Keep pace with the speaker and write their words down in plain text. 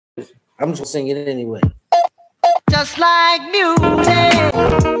I'm just gonna sing it anyway. Just like music.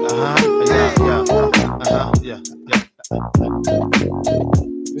 Yeah.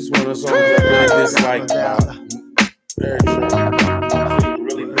 This is one of the songs I really dislike. Eric Sherman.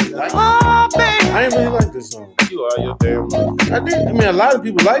 Really like. Oh, baby. I didn't really like this song. You are your damn mind. I did. I mean, a lot of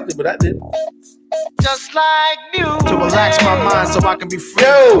people liked it, but I didn't. Just like music. To relax my mind so I can be free.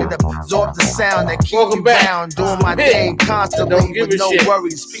 Yo. And absorb the sound that keep Welcome you back. bound. Doing my thing constantly Don't give with a no shit.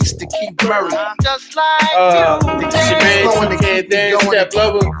 worries. Speaks to keep buried. Just like This music. your man, Flowing to Toucan keep me Dan, going, to Step keep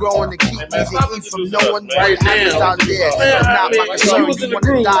Lover. me growing, to keep me eating from knowing Right what happens now. out there. Man, It's I not mean, my you concern. was in You the want to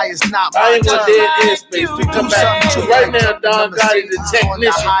groove. die, it's not I my ain't gonna turn. dead airspace. We come back. So right now, Don Gotti, the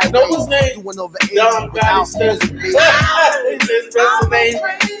technician. Know his name? Doing over 80 Don Gotti without Stud. music. His rest name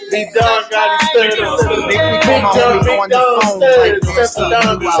be Don Gotti Stud. Make me Big call my Don, homie Big on the Don phone. Stud. Like Step this, Don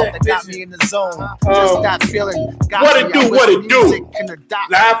that got technician. me in the zone. Just that feeling. Got What me it do, out what with it do? music and the doc-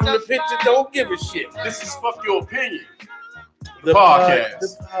 Live from the picture, don't give a shit. This is Fuck Your Opinion. The Podcast. The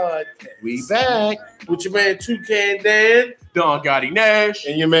podcast. We back. With your man Toucan Dan. Don Gotti Nash.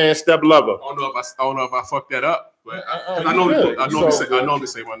 And your man Step Lover. I don't know if I fucked that up, but I you normally good. I It's normally all say good. I normally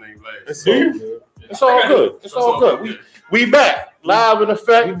say my name last. It's Do all you? good. It's all good. It's all good. We back. Live in We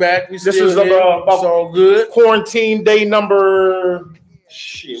effect. back. We This still is here. about It's all good. quarantine day number.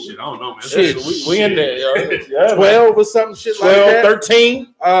 Shit, I don't know, man. Shit. We in there, yo. Yeah, 12 or something shit 12, like that.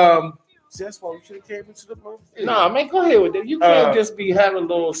 13. See, that's why we should have came into the month. Nah, man, go ahead with it. You can't just be having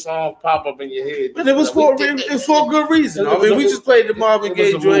little songs pop up in your head. But it was for a good reason. I mean, we just played the Marvin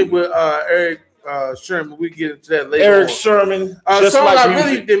Gaye joint with Eric Sherman. We get into that later. Eric on. Sherman. Song Just like I music.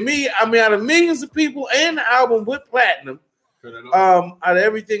 really, to me, I mean, out of millions of people and the album with platinum, out of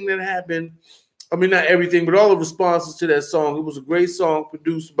everything that happened, I mean, not everything, but all the responses to that song, it was a great song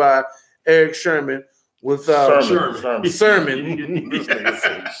produced by Eric Sherman with Sherman.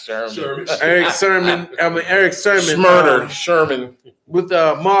 Eric Sherman. Smurder. Sherman. with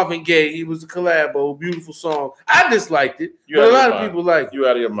Marvin Gaye. It was a collabo, beautiful song. I disliked it, You but out a of lot your of mind. people like it. You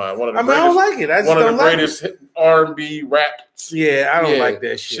out of your mind. One of the I mean, I don't like it. I just one of don't the like greatest it. R&B raps. Yeah, I don't like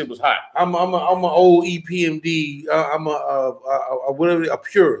that shit. Shit was hot. I'm an old EPMD. I'm a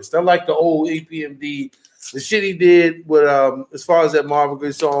purist. I like the old EPMD. The shit he did with as far as that Marvin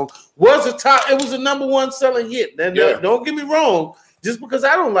Gaye song was a top. It was a number one selling hit. And don't get me wrong. Just because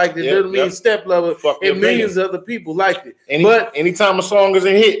I don't like it doesn't mean Step Lover and millions of other people liked it. Anytime a song is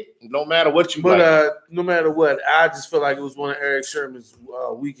a hit, no matter what you like. No matter what, I just feel like it was one of Eric Sherman's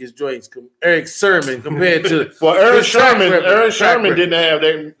weakest joints. Eric Sherman compared to well, Eric Sherman didn't have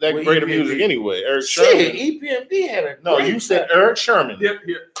that great of music anyway. Eric Sherman. EPMD had a no. You said Eric Sherman. Yep.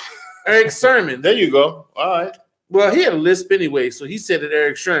 Eric Sherman. There you go. All right. Well, he had a lisp anyway, so he said it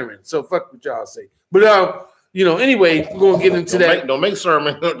Eric Sherman. So fuck what y'all say. But anyway, we're gonna get into that. Don't make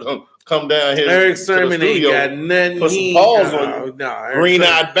Sherman come down here. Eric Sherman ain't got nothing. Put some balls on you.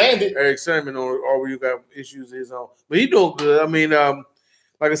 Green-eyed bandit. Eric Sherman or you got issues of his own. But he doing good. I mean,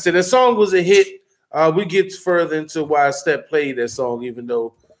 like I said, the song was a hit. We get further into why Step played that song, even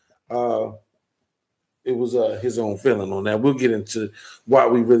though it was his own feeling on that. We'll get into why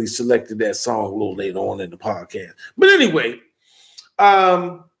we really selected that song a little later on in the podcast. But anyway,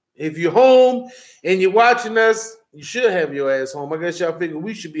 if you're home and you're watching us, you should have your ass home. I guess y'all figure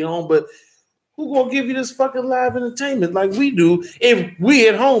we should be home, but who gonna give you this fucking live entertainment like we do if we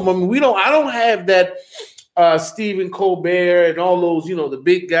at home? I mean, I don't have that Stephen Colbert and all those, the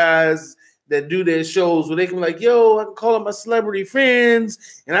big guys that do their shows where they can be like, yo, I can call up my celebrity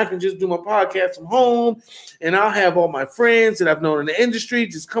friends and I can just do my podcast from home and I'll have all my friends that I've known in the industry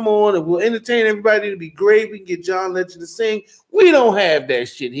just come on and we'll entertain everybody. It'll be great. We can get John Legend to sing. We don't have that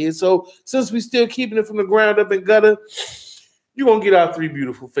shit here. So since we still keeping it from the ground up and gutter, you're going to get our three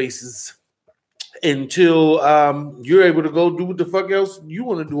beautiful faces until you're able to go do what the fuck else you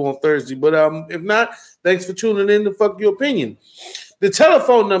want to do on Thursday. But if not, thanks for tuning in to Fuck Your Opinion. The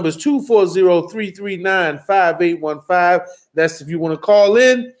telephone number is 240-339-5815. That's if you want to call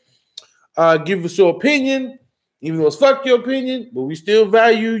in, give us your opinion, even though it's fuck your opinion, but we still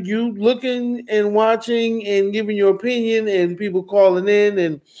value you looking and watching and giving your opinion and people calling in.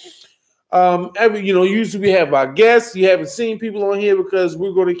 And usually we have our guests. You haven't seen people on here because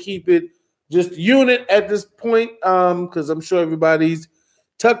we're going to keep it just unit at this point because I'm sure everybody's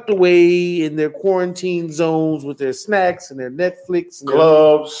tucked away in their quarantine zones with their snacks and their Netflix. And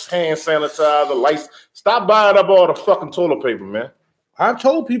gloves, hand sanitizer, lights. Stop buying up all the fucking toilet paper, man. I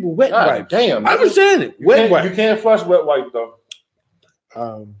told people wet wipe. Damn. I understand it. Wet wipe. You can't flush wet wipe, though.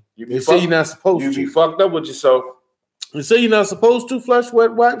 They say you're not supposed to. You be fucked up with yourself. They say you're not supposed to flush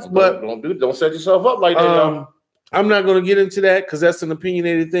wet wipes, but don't set yourself up like that, though. I'm not going to get into that because that's an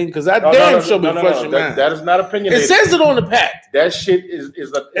opinionated thing. Because I sure be flushing mine. That is not opinionated. It says it on the pack. That shit is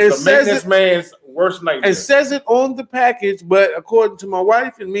a maintenance man's worst nightmare. It says it on the package, but according to my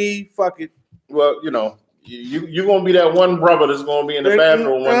wife and me, fuck it. Well, you know, you're going to be that one brother that's going to be in the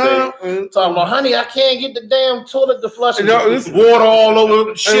bathroom one day talking about, honey, I can't get the damn toilet to flush. There's water all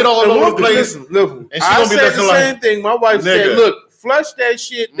over, shit all over the place. Listen, I said the same thing. My wife said, look, flush that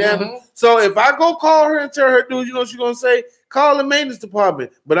shit down. So if I go call her and tell her, dude, you know what she's going to say? Call the maintenance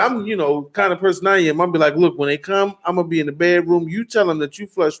department. But I'm, you know, kind of person I am. I'll be like, look, when they come, I'm going to be in the bedroom. You tell them that you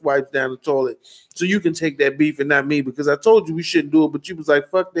flush wipes down the toilet so you can take that beef and not me, because I told you we shouldn't do it, but you was like,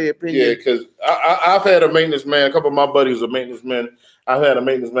 fuck their opinion. Yeah, because I've had a maintenance man, a couple of my buddies are maintenance men. I've had a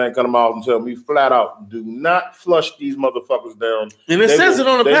maintenance man come out and tell me flat out, do not flush these motherfuckers down. And it says it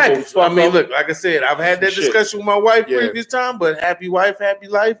on the package. I mean, look, like I said, I've had that discussion with my wife previous time, but happy wife, happy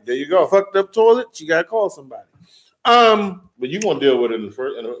life. There you go. Fucked up toilet, she got to call somebody. But you gonna deal with it for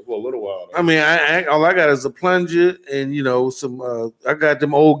a little while. I mean, all I got is a plunger and, you know, some. I got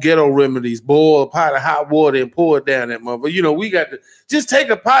them old ghetto remedies. Boil a pot of hot water and pour it down that motherfucker. You know, we got to just take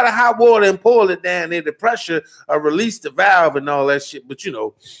a pot of hot water and pour it down there. The pressure, release the valve and all that shit. But you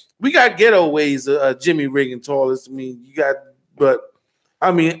know, we got ghetto ways of Jimmy rigging toilets. I mean, but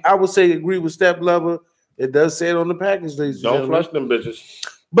I mean, I would say agree with Step Lover. It does say it on the package, ladies. Don't flush them bitches.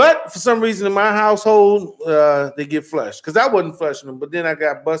 But for some reason in my household, they get flushed because I wasn't flushing them. But then I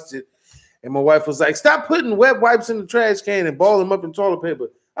got busted, and my wife was like, "Stop putting wet wipes in the trash can and ball them up in toilet paper."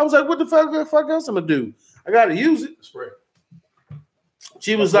 I was like, "What the fuck else I'm gonna do? I gotta use it." Spray.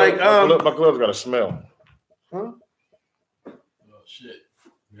 She was like, "My gloves got a smell." Huh? Oh shit!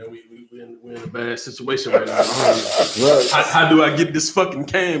 Yeah, we're in a bad situation right now. How do I get this fucking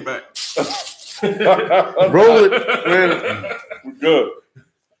can back? Roll it, man. We're good.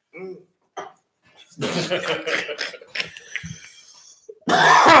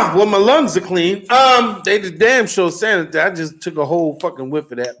 Well, my lungs are clean. They just damn sure sanitary. I just took a whole fucking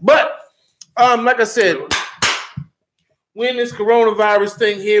whiff of that. But like I said, we're in this coronavirus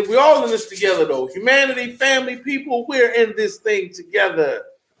thing here. We're all in this together, though. Humanity, family, people, we're in this thing together.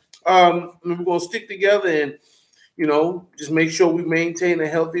 And we're gonna stick together and, you know, just make sure we maintain a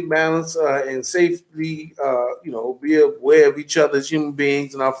healthy balance and safely, you know, be aware of each other as human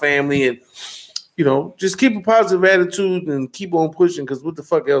beings and our family, and, you know, just keep a positive attitude and keep on pushing, because what the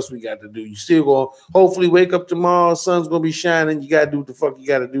fuck else we got to do? You still going to hopefully wake up tomorrow, sun's going to be shining. You got to do what the fuck you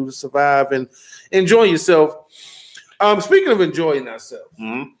got to do to survive and enjoy yourself. Speaking of enjoying ourselves,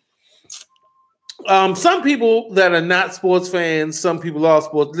 some people that are not sports fans, some people are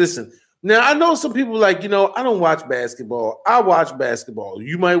sports. Listen, now I know some people like, you know, I don't watch basketball. I watch basketball.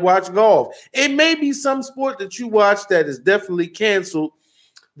 You might watch golf. It may be some sport that you watch that is definitely canceled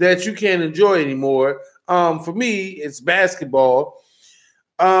that you can't enjoy anymore. For me, it's basketball.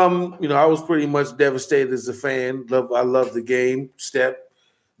 You know, I was pretty much devastated as a fan. I love the game. Step,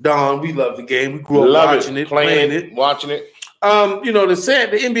 Don, we love the game. We grew up watching it, playing it, watching it. You know, the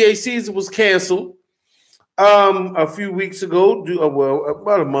NBA season was canceled a few weeks ago,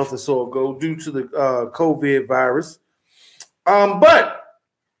 about a month or so ago, due to the COVID virus. But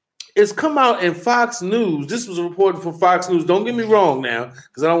it's come out in Fox News. This was reported from Fox News. Don't get me wrong now,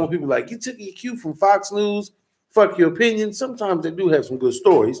 because I don't want people like, you took your cue from Fox News. Fuck your opinion. Sometimes they do have some good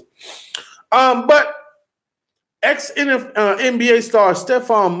stories. But ex-NBA star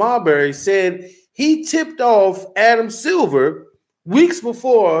Stephon Marbury said he tipped off Adam Silver weeks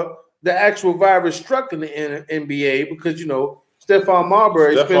before the actual virus struck in the NBA, because, you know, Stephon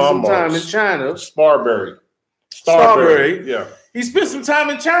Marbury spent some time in China. Starbury. Yeah. He spent some time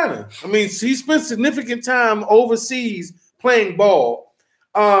in China. I mean, he spent significant time overseas playing ball.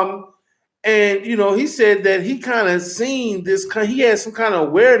 And, you know, he said that he kind of seen this, he had some kind of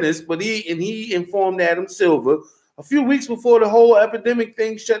awareness, but he informed Adam Silver a few weeks before the whole epidemic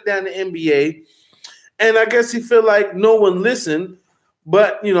thing shut down the NBA. And I guess he felt like no one listened,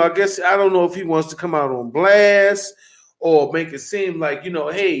 but, you know, I don't know if he wants to come out on blast or make it seem like, you know,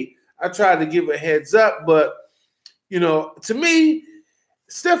 hey, I tried to give a heads up, but, you know, to me,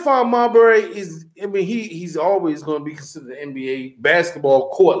 Stephon Marbury he's always going to be considered an NBA basketball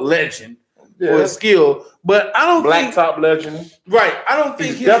court legend for his skill. But I don't think top legend. Right. I don't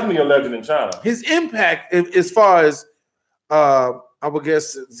think he's definitely a legend in China. His impact, as far as I would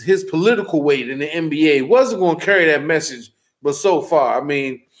guess his political weight in the NBA, wasn't going to carry that message. But so far, I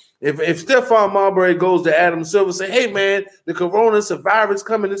mean, if Stephon Marbury goes to Adam Silver and say, hey man, the coronavirus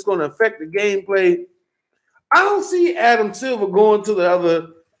coming, it's going to affect the gameplay, I don't see Adam Silver going to the other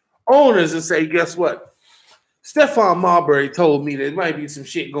owners and say, guess what? Stephon Marbury told me there might be some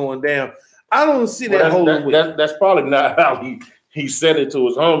shit going down. I don't see that holding weight. That's probably not how he said it to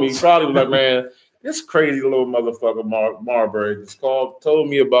his homie. He probably was like, man, this crazy little motherfucker Marbury just told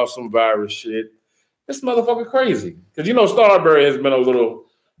me about some virus shit. This motherfucker crazy. Because, you know, Starbury has been a little,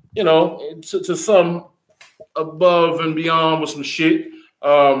 you know, to some above and beyond with some shit.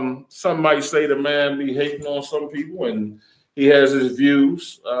 Some might say the man be hating on some people and he has his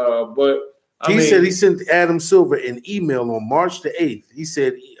views. But I mean, said he sent Adam Silver an email on March the 8th. He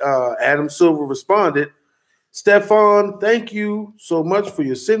said Adam Silver responded, Stefan, thank you so much for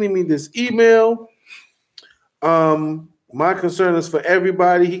your sending me this email. My concern is for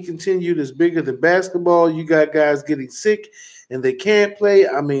everybody. He continued, it's bigger than basketball. You got guys getting sick and they can't play.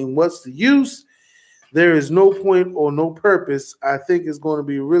 I mean, what's the use? There is no point or no purpose. I think it's going to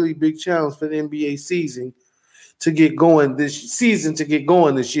be a really big challenge for the NBA season to get going this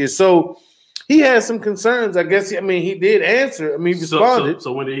year. So he had some concerns. I guess, he did answer. He responded.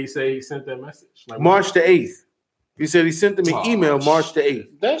 So when did he say he sent that message? Like, March the 8th. He said he sent them an email March the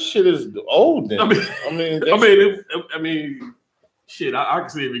 8th. That shit is old then. Shit, I can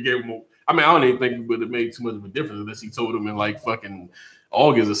see if he gave him I don't even think it would have made too much of a difference unless he told him in like fucking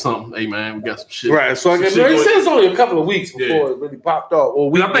August or something. Hey man, we got some shit. Right. So he said it's only a couple of weeks before it really popped off.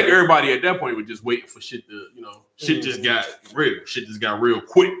 I think everybody at that point was just waiting for shit to, shit just got real. Shit just got real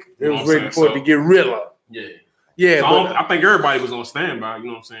quick. It was ready for it to get realer. Yeah. Yeah, so I think everybody was on standby, you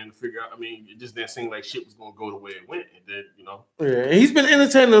know what I'm saying, to figure out. It just didn't seem like shit was going to go the way it went. And then, Yeah, and he's been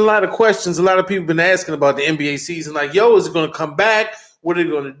entertaining a lot of questions. A lot of people been asking about the NBA season. Like, is it going to come back? What are they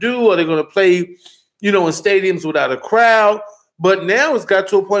going to do? Are they going to play, in stadiums without a crowd? But now it's got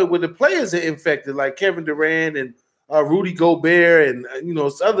to a point where the players are infected, like Kevin Durant and Rudy Gobert and,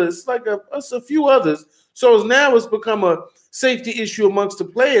 others. It's like a few others. So now it's become a safety issue amongst the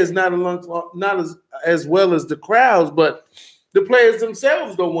players, not as well as the crowds, but the players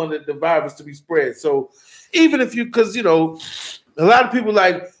themselves don't want the virus to be spread. So even if because a lot of people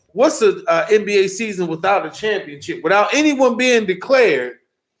like, what's the NBA season without a championship, without anyone being declared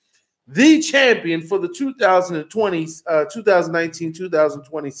the champion for the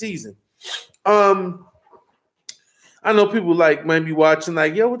 2019-2020 season? I know people might be watching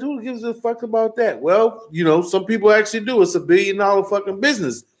who gives a fuck about that? Well, some people actually do. It's $1 billion fucking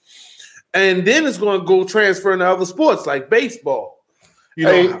business. And then it's going to go transfer into other sports like baseball,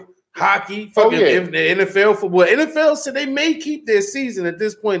 hockey, fucking NFL football. NFL said they may keep their season at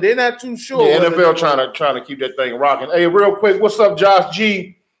this point. They're not too sure. Yeah, NFL trying to keep that thing rocking. Hey, real quick, what's up, Josh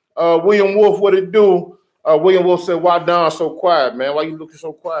G? William Wolf, what it do? William Wolf said, why Don so quiet, man? Why you looking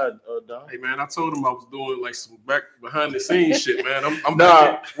so quiet, Don? Hey, man, I told him I was doing some behind the scenes shit, man.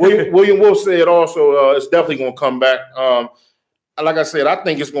 William Wolf said also it's definitely going to come back. Like I said, I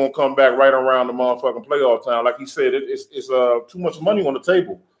think it's going to come back right around the motherfucking playoff time. Like he said, it's too much money on the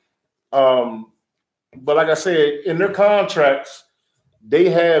table. But like I said, in their contracts, they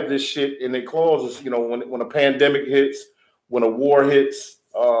have this shit in their clauses, when a pandemic hits, when a war hits,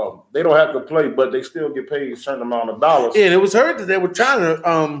 they don't have to play, but they still get paid a certain amount of dollars. Yeah, and it was heard that they were trying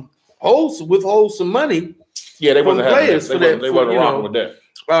to withhold some money. Yeah, they wasn't players for that. They wasn't rocking with that.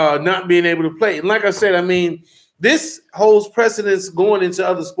 Not being able to play. And like I said, this holds precedence going into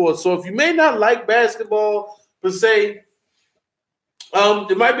other sports. So if you may not like basketball per se,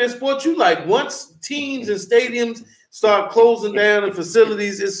 there might be a sport you like. Once teams and stadiums start closing down the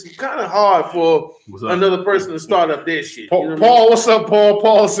facilities, it's kind of hard for another person to start up their shit. Paul, what's up, Paul?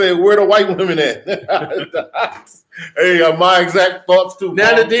 Paul said, where the white women at? Hey, my exact thoughts too.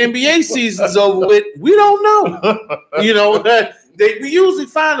 Now that the NBA season's over with, we don't know. We usually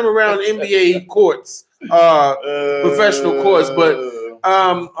find them around NBA courts, professional courts, but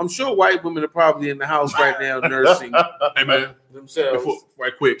I'm sure white women are probably in the house right now nursing. Hey, man, themselves.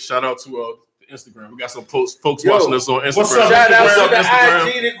 Right quick, shout out to Instagram. We got some folks watching us on Instagram. What's up? Shout out to the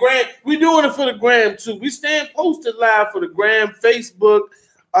IG, the gram. We doing it for the gram too. We staying posted live for the gram, Facebook,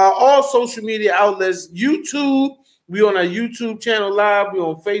 all social media outlets, YouTube. We on our YouTube channel live. We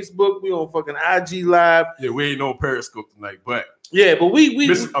on Facebook. We on fucking IG live. Yeah, we ain't on Periscope tonight, but yeah, but I'm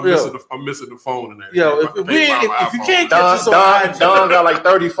missing the phone and everything. Yo, if you can't get us on IG, Don got like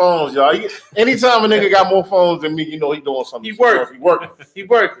 30 phones, y'all. Anytime a nigga got more phones than me, he doing something. He working.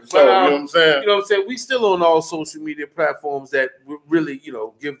 So, you know what I'm saying? You know what I'm saying? We still on all social media platforms that really,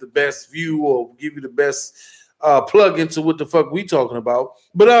 give the best view or give you the best plug into what the fuck we talking about.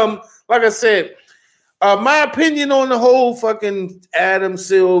 But like I said, my opinion on the whole fucking Adam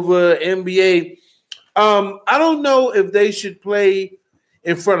Silver NBA. I don't know if they should play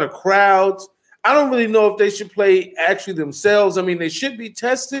in front of crowds. I don't really know if they should play actually themselves. They should be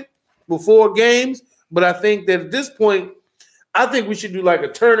tested before games, but I think that at this point, I think we should do like a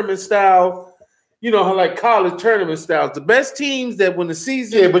tournament style. You know how like college tournament styles. The best teams that when the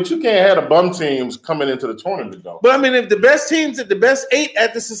season. Yeah, but you can't have the bum teams coming into the tournament though. But I mean, if the best teams, the best 8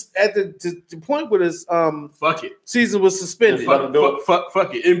 at the point where this Fuck it. season was suspended. Fuck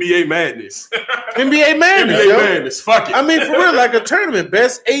it. NBA madness. NBA madness. NBA yo. madness. Fuck it. I mean, for real, like a tournament,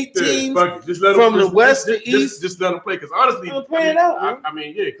 best 8 Yeah, teams fuck it. Just let from them, the west to east. Just let them play. Because honestly, Let 'em play it out, man. I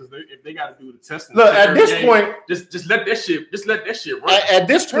mean, yeah, because if they got to do the testing. Look, at this game, point, just let that shit. Just let that shit run. at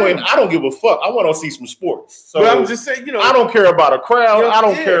this point, I don't give a fuck. I want to see some sports. So But I'm just saying, you know, I don't care about a crowd. Yeah, I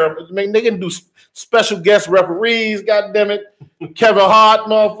don't yeah. care. I mean, they can do special guest referees. God damn it, Kevin Hart,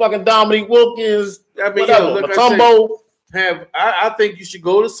 motherfucking Dominique Wilkins, I mean, whatever, yo, look, I say, Matumbo. I think you should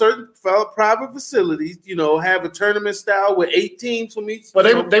go to certain private facilities. You know, have a tournament style with 8 teams from each. But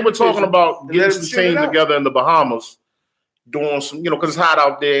you know, they were talking division. about And getting let some them shoot it teams out. together in the Bahamas, doing some, because it's hot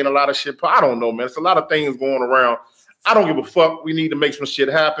out there and a lot of shit. I don't know, man. It's a lot of things going around. I don't give a fuck. We need to make some shit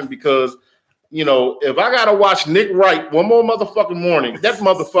happen because, if I gotta watch Nick Wright one more motherfucking morning, that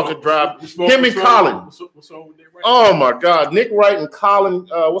motherfucker drive him and Colin. What's wrong with that? Right? Oh my God, Nick Wright and Colin.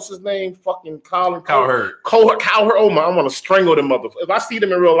 What's his name? Fucking Colin Cowherd. Cowherd. Oh my, I'm gonna strangle them motherfuckers. If I see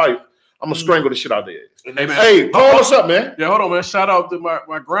them in real life, I'm gonna strangle the shit out of their ass. Hey, man. Hey, Paul, what's up, man? Yeah, hold on, man. Shout out to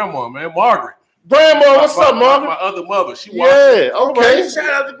my grandma, man, Margaret. Grandma, what's up, My Margaret? other mother. She Yeah, watched. okay. Shout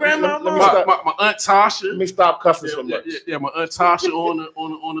out to Grandma. Let me Mama. stop. My aunt Tasha. Let me stop cussing so much. Yeah, my aunt Tasha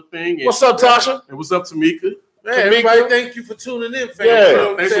on the thing. And, What's up, Tasha? And what's up, Tamika? Hey, everybody, thank you for tuning in, fam. Yeah. You know what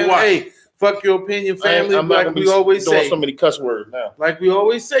I'm Thanks for saying? watching. Hey, fuck your opinion, family. I'm not Like gonna we be always doing say. so many cuss words now. Like we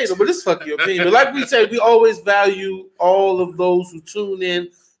always say, though, but it's fuck your opinion. But like we say, we always value all of those who tune in.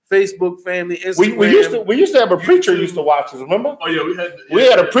 Facebook family, Instagram. We used to have a preacher used to watch us. Remember? Oh yeah, We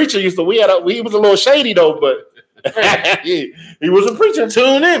had a preacher he was a little shady though, but he was a preacher.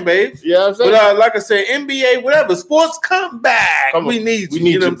 Tune in, babe. Yeah, I'm saying. But like I said, NBA, whatever, sports, come back. Come on. We need you. We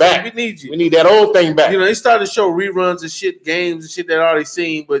need you know you what I'm saying? back. We need you. We need that old thing back. They started to show reruns of shit, games and shit that I already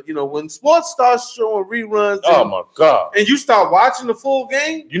seen. But when sports starts showing reruns, Oh my God! and you start watching the full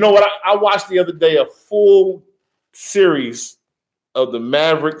game, You know what? I watched the other day a full series of the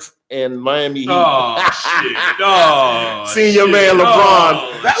Mavericks and Miami Heat. Oh shit! Oh, Seeing your man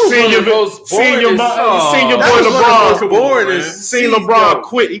LeBron. that was Seeing one your of the most seeing your boringest- seeing your that boy was one of the LeBron. most Come on, boring. man. Seeing LeBron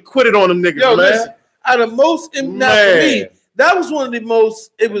quit. He quit it on them niggas, Yo, man. listen, out of most, not for Man. me, that was one of the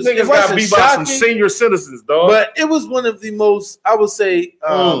most. It Niggas got wasn't beat by some shocking, senior citizens, dog. but it was one of the most. I would say. Jason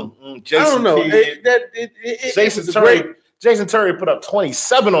I don't know. Kidd. It Jason was a Terry. great. Jason Terry put up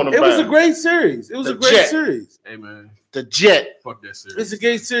 27 on the It was a bound. great series. It was The a great Jet. series. Hey man, The Jet. fuck that series.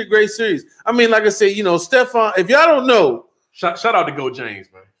 It's a great series. I mean, like I said, Stephon. If y'all don't know, Shout out to Go James,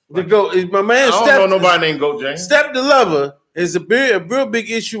 man. my man I don't Steph. know nobody named Go James. Steph the Lover is a real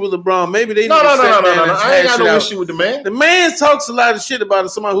big issue with LeBron. Maybe they No. need to sit down and I ain't hash got it no out. issue with the man. The man talks a lot of shit about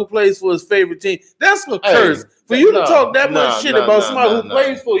somebody who plays for his favorite team. That's a Hey, curse. For you to nah, talk that nah, much shit nah, about nah, somebody nah, who nah.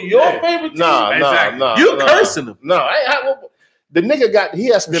 plays for your Yeah. favorite team, Exactly. you cursing him. No, the nigga he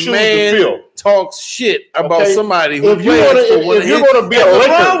has some The shoes man to fill. talks shit about Okay. somebody who If you plays wanna- for if- one if of you're his. gonna be If a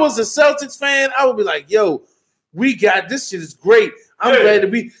LeBron Laker- was a Celtics fan, I would be like, yo, we got this shit is great. I'm Yeah. glad to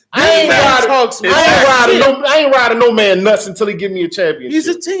be. I This ain't man riding- talks I mad shit. ain't riding no man nuts until he give me a championship. He's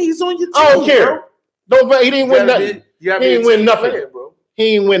a team. He's on your team. I don't care. No, he didn't win nothing. You gotta He be a ain't win team nothing. player, bro.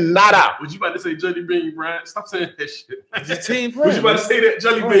 He ain't win nada. Was you about to say Jelly Bean Bryant? Stop saying that shit. He's a team player. Was you about to say that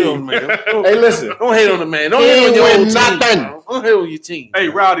Jelly Don't hate on Bean? the man. Hey, listen. Don't hate on the man. Don't He hate on ain't your win own team. nothing. Bro. Don't hate on your team. Hey,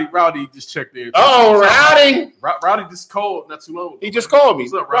 Rowdy just checked in. Oh, Rowdy. Rowdy just called not too long ago. He just called me.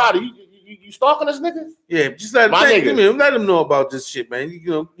 What's up, Rowdy, you stalking this nigga? Yeah, just let My nigga. let him know about this shit, man.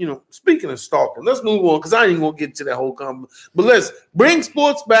 You know. Speaking of stalking, let's move on because I ain't gonna get to that whole convo. But let's bring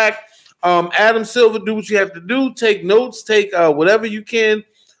sports back. Adam Silver, do what you have to do. Take notes. Take whatever you can.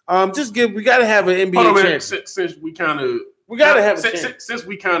 We gotta have an NBA Hold on, man. champion. Since we kind of We gotta have a champion. since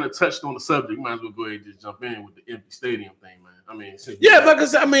we kind of touched on the subject, might as well go ahead and just jump in with the empty stadium thing, man. I mean, Yeah, like I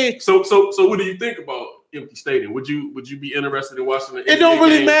said, I mean, So what do you think about empty stadium? Would you be interested in watching the? it don't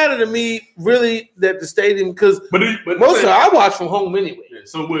really game? matter to me, really, that the stadium because But most of it I watch from home anyway. yeah,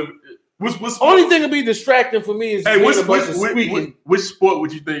 so what's Only thing that be distracting for me is Hey, hearing a bunch of squeaking. which sport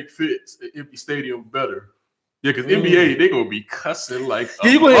would you think fits an empty stadium better? Yeah, because NBA they gonna be cussing like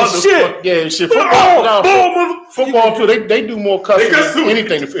Yeah, you gonna hear shit. Yeah, shit. Oh, Football too. They do more cussing They cuss than too.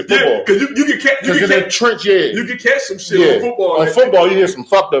 anything in Yeah, football. because you can catch Because in that trench, yeah. you can catch some shit Yeah. on football. On football, you hear some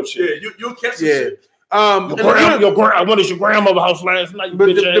fucked up yeah, shit. you'll catch some Yeah. shit. I went to your grandmother's house last night.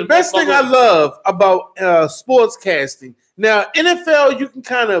 But the best thing I love about sportscasting, now NFL, you can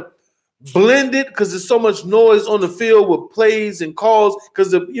kind of blend it because there's so much noise on the field with plays and calls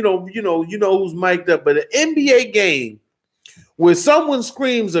because you know who's mic'd up. But an NBA game, where someone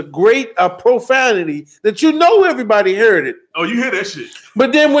screams a profanity that you know everybody heard it. Oh, you hear that shit?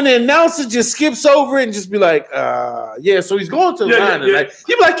 But then when the announcer just skips over it and just be like, yeah, so he's going to the line. Yeah. Like,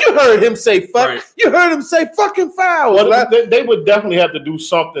 you be like, you heard him say fuck. Right. You heard him say fucking foul. Well, Like, they would definitely have to do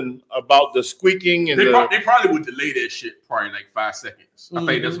something about the squeaking and They the. probably would delay that shit probably like 5 seconds. I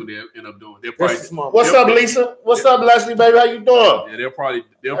think that's what they'll end up doing. They'll probably. that's smart. What's up, Lisa? What's up, Leslie, baby? How you doing? Yeah, they'll probably.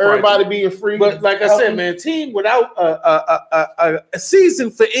 Everybody being free. But like I said, man, team without a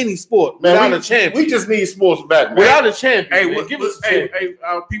season for any sport, Man, without we, a champion, we just need sports back, man. without a champion. Hey, man, give us a champion. hey,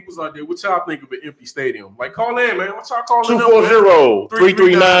 our peoples out there, what y'all think of an empty stadium? Like, call in, man. What y'all calling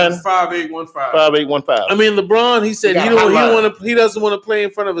 240-339-5815. 5815. I mean, LeBron, he said got he doesn't want to play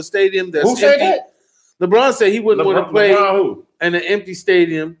in front of a stadium that's Who said empty. that? LeBron said he wouldn't want to play LeBron who? in an empty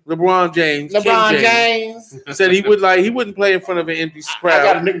stadium. LeBron James, LeBron King James. said he wouldn't play in front of an empty I crowd.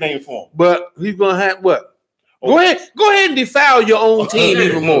 got a nickname for him. But he's gonna have what? Go ahead and defile your own team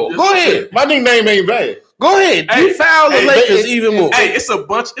even more. Go ahead. My nickname ain't bad. Go ahead. Defile the Lakers even more. Hey, it's a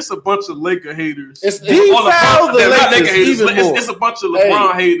bunch of Laker haters. Defile the They're not Lakers haters. even more. It's a bunch of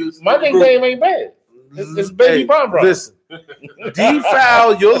LeBron haters. My nickname ain't bad. It's Baby Brown. Listen,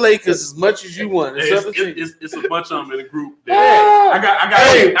 defile your Lakers as much as you want. It's a bunch of them in a group.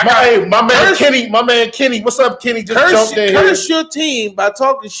 I My man Kenny. What's up, Kenny? Just jumped in here. Curse your team by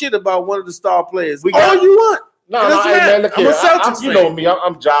talking shit about one of the star players. We got- all you want. No, doesn't hey, matter. man, look I'm here. a Celtics You fan. know me.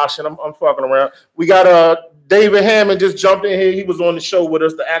 I'm Josh, and I'm fucking around. We got David Hammond just jumped in here. He was on the show with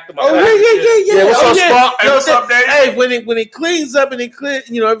us, the actor. Oh yeah. What's up, Spark? Hey, what's up, Dave? Hey, when it cleans up and it clear,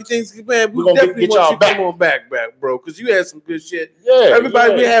 everything's man. We We're gonna definitely get want y'all you back. come on back, bro, because you had some good shit. Yeah,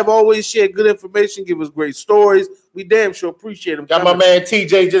 Everybody we yeah. have always shared good information, give us great stories. We damn sure appreciate them. Got my man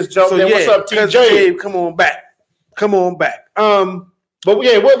TJ just jumped in. What's up, Cousin TJ? Dave, come on back. But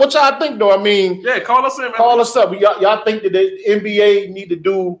yeah, what y'all think though? I mean, Yeah, call us in, man. call us up. Y'all think that the NBA need to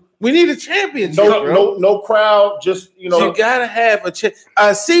do We need a championship. bro. no crowd? Just You gotta have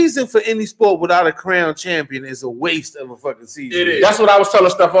a season for any sport without a crown champion is a waste of a fucking season. It is. That's what I was telling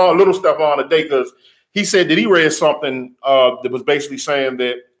little Stephon today, because he said that he read something that was basically saying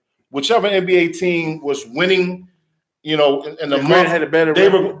that whichever NBA team was winning, in the Grant month, had a better they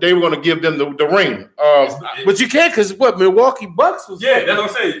record. were going to give them the ring. But you can't, because Milwaukee Bucks was Yeah, that's what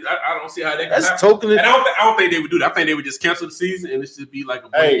I'm saying. I don't see how that can that's happen. token. And I don't think they would do that. I think they would just cancel the season and it should be like a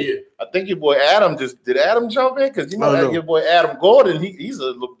break year. I think your boy Adam did Adam jump in? Because your boy Adam Gordon, he's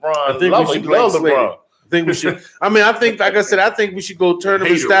a LeBron think lover. we He should loves blame LeBron. I think we should. I think, like I said, I think we should go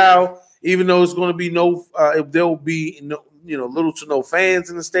tournament Hater. style, even though it's going to be there will be little to no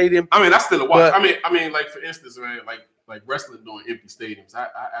fans in the stadium. I mean, that's still a watch. But- I mean, like for instance, man, like wrestling doing empty stadiums. I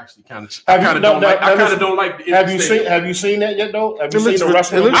actually kind of Now, don't like the empty Have you stadium. seen? Have you seen that yet? Though have you It seen looks the ri-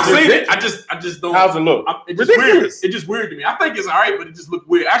 wrestling? it looks I've seen it. ridiculous. I just don't. How's it look? It's just Ridiculous. weird. It's just weird to me. I think it's all right, but it just looked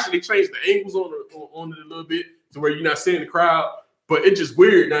weird. Actually, they changed the angles on it a little bit to where you're not seeing the crowd, but it's just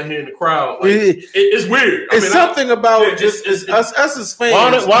weird not hearing the crowd. Like, it's weird. It's something about just us as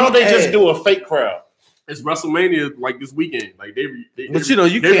fans. Why don't they just add. do a fake crowd? It's WrestleMania like this weekend. Like they But you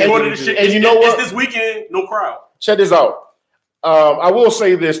they can't recorded do this that. shit. And you know what? It's this weekend, no crowd. Check this out. I will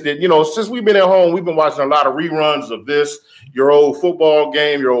say this, that, since we've been at home, we've been watching a lot of reruns of this, your old football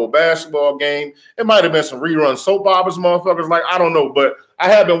game, your old basketball game. It might have been some reruns, soap operas, motherfuckers. Like, I don't know, but I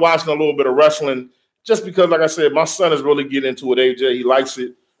have been watching a little bit of wrestling just because, like I said, my son is really getting into it, AJ. He likes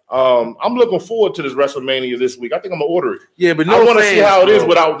it. I'm looking forward to this WrestleMania this week. I think I'm going to order it. Yeah, but I no want to fans, see how it is bro.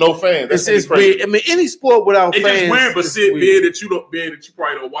 without no fans. That's It's gonna be crazy. weird. I mean, any sport without It's fans. just weird, but is see, weird. being that you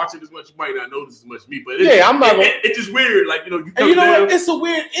probably don't watch it as much, you might not notice as much as me. But I'm not gonna- it's just weird. Like you And come you know down, what? It's a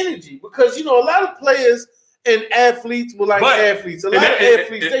weird energy because a lot of players and athletes were like But- athletes. A and lot that- of and-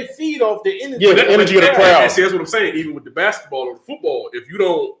 athletes and- they feed off the energy. Yeah, the energy of the crowd. And see, that's what I'm saying. Even with the basketball or the football, if you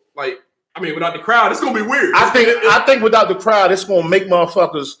don't without the crowd, it's gonna be weird. I think without the crowd, it's going to make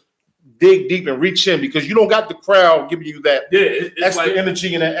motherfuckers dig deep and reach in because you don't got the crowd giving you that it's extra like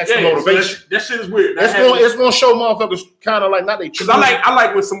energy and that extra so motivation. that shit is weird. It's going to show motherfuckers kind of like not they. Because I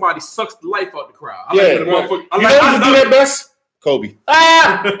like when somebody sucks the life out the crowd. I Yeah, like when a right. motherfucker. You know who do that best? Kobe.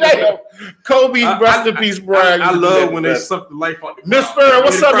 Damn. Kobe, rest in peace, Brian. I love when they suck the life out the crowd. Miss Farrah,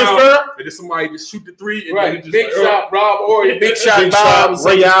 what's up, Miss Farrah? And then somebody just shoot the three and then Right, it just big shot, Rob Ory, big shot, Big Bob, shot,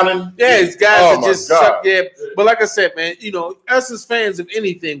 Ray Allen. Yeah, it's guys Oh, that my just God. suck. Yeah, but like I said, man, us as fans of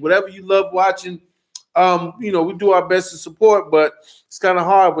anything, whatever you love watching, we do our best to support, but it's kind of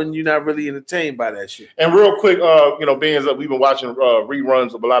hard when you're not really entertained by that shit. And real quick, being that we've been watching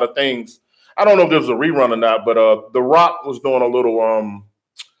reruns of a lot of things. I don't know if there was a rerun or not, but The Rock was doing a little,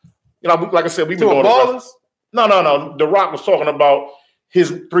 like I said, we've been doing Ballers? No. The Rock was talking about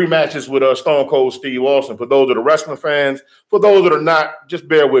his 3 matches with Stone Cold Steve Austin. For those that are wrestling fans, for those that are not, just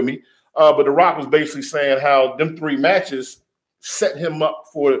bear with me. But The Rock was basically saying how them 3 matches set him up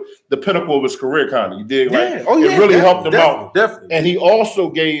for the pinnacle of his career, kind of. You dig? Like, it really helped him out. Definitely. And he also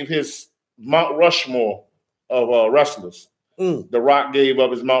gave his Mount Rushmore of wrestlers. The Rock gave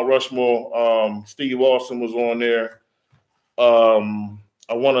up his Mount Rushmore. Steve Austin was on there. I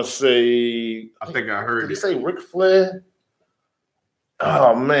want to say, I think I heard did he say Ric Flair?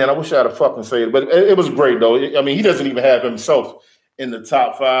 Oh man, I wish I had a fucking say it, but it was great though. I mean, he doesn't even have himself in the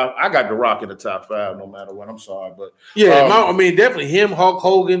top 5. I got The Rock in the top 5, no matter what. I'm sorry, but I mean, definitely him, Hulk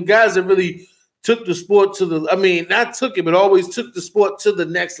Hogan, guys that really took the sport to the. I mean, not took it, but always took the sport to the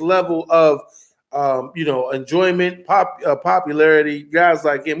next level of, enjoyment, popularity. Guys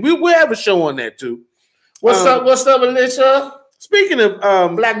like him. We'll have a show on that too. What's up, Alicia? Speaking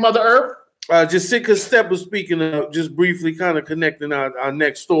of Black Mother Earth. Jessica Step was speaking of, just briefly kind of connecting our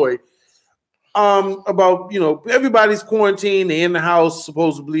next story about, everybody's quarantined, they're in the house,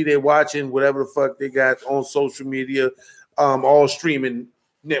 supposedly they're watching whatever the fuck they got on social media, all streaming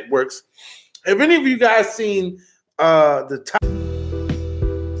networks. Have any of you guys seen the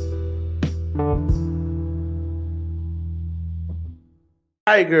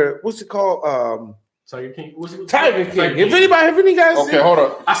Tiger, what's it called? Tiger King. What's it? Tiger King. Have any guys seen? Okay, hold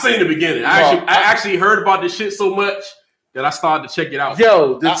on. I seen the beginning. I actually heard about this shit so much that I started to check it out.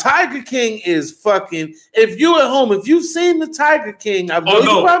 Yo, the Tiger King is fucking. If you at home, if you've seen the Tiger King, I know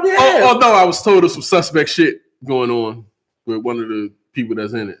you probably have. Although I was told there's some suspect shit going on with one of the people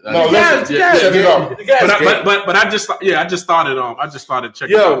that's in it. But I just started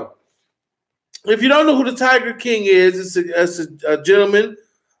checking it out. If you don't know who the Tiger King is, it's a gentleman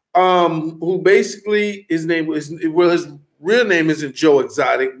who basically his real name isn't Joe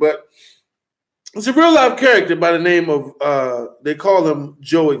Exotic, but it's a real life character by the name of they call him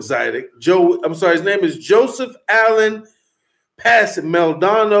Joe Exotic. His name is Joseph Allen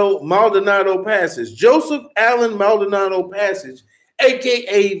Maldonado Passage. Joseph Allen Maldonado Passage,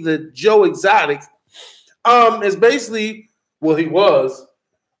 aka the Joe Exotic, is basically he was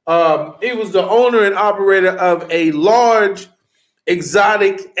the owner and operator of a large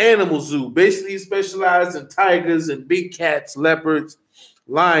exotic animal zoo. Basically, he specialized in tigers and big cats, leopards,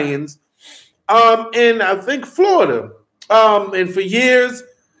 lions, in I think Florida. And for years,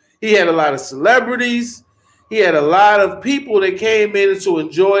 he had a lot of celebrities. He had a lot of people that came in to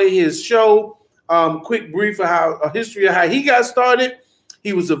enjoy his show. Quick brief of a history of how he got started.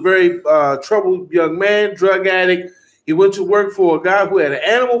 He was a very troubled young man, drug addict. He went to work for a guy who had an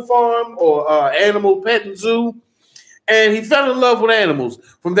animal farm or animal petting zoo, and he fell in love with animals.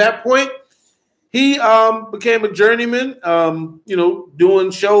 From that point, he became a journeyman,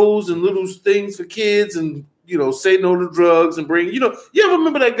 doing shows and little things for kids and, say no to drugs and bring, you ever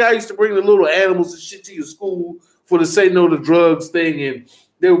remember that guy used to bring the little animals and shit to your school for the say no to drugs thing, and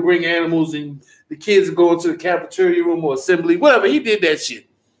they would bring animals and the kids would go into the cafeteria room or assembly, whatever. He did that shit.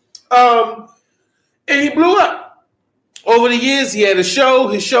 And he blew up. Over the years, he had a show.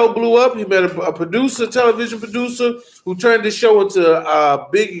 His show blew up. He met a television producer, who turned his show into a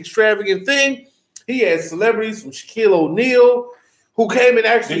big, extravagant thing. He had celebrities from Shaquille O'Neal, who came and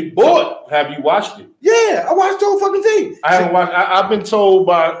actually bought. Have you watched it? Yeah, I watched the whole fucking thing. I haven't watched. I've been told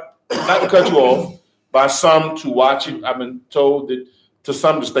by, not to cut you off, by some to watch it. I've been told that to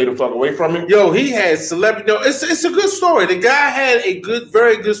some to stay the fuck away from it. Yo, he had celebrity. No, it's a good story. The guy had a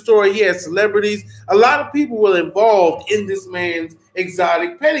very good story. He had celebrities. A lot of people were involved in this man's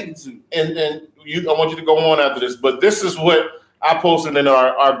exotic petting zoo. And I want you to go on after this, but this is what I posted in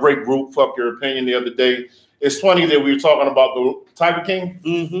our great group, Fuck Your Opinion, the other day. It's funny that we were talking about the Tiger King,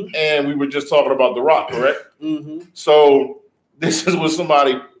 and we were just talking about The Rock, correct? So this is what some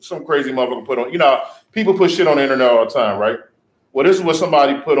crazy motherfucker put on. People put shit on the internet all the time, right? Well, this is what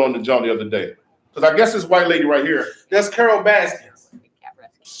somebody put on the jump the other day. Because I guess this white lady right here. That's Carol Baskins.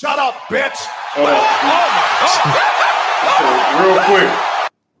 Shut up, bitch. So, real quick.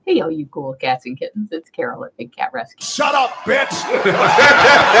 Hey, all you cool cats and kittens. It's Carol at Big Cat Rescue. Shut up, bitch.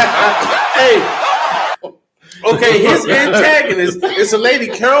 Hey. Okay, his antagonist is a lady,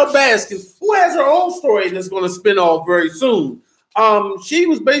 Carol Baskins, who has her own story that's going to spin off very soon. She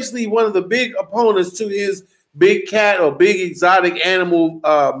was basically one of the big opponents to his big cat or big exotic animal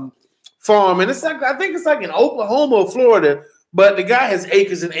farm, and I think it's like in Oklahoma or Florida, but the guy has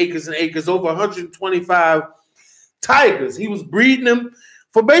acres and acres and acres, over 125 tigers. He was breeding them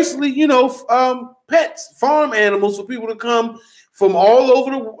for basically, pets, farm animals for people to come from all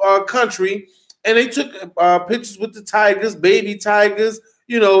over the country, and they took pictures with the tigers, baby tigers.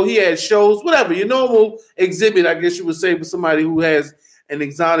 He had shows, whatever, your normal exhibit, I guess you would say, for somebody who has an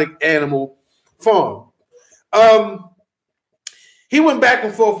exotic animal farm. He went back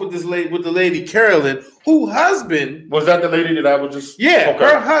and forth with the lady Carolyn, whose husband was that the lady that I was just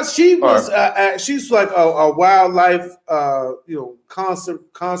her husband. She was she's like a wildlife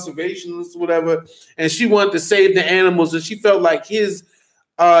conservationist, whatever, and she wanted to save the animals, and she felt like his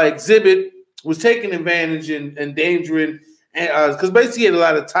exhibit was taking advantage and endangering, because basically he had a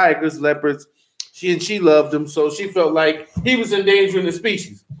lot of tigers, leopards. She loved them, so she felt like he was endangering the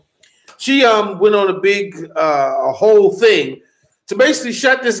species. She went on a whole thing to basically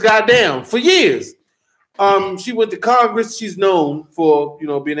shut this guy down for years. She went to Congress. She's known for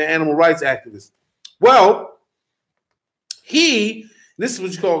being an animal rights activist. Well, this is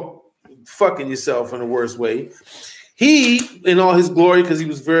what you call fucking yourself in the worst way. He, in all his glory, because he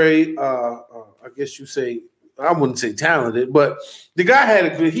was very, I guess you say, I wouldn't say talented, but the guy had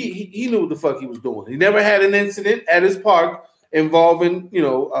a good. He knew what the fuck he was doing. He never had an incident at his park involving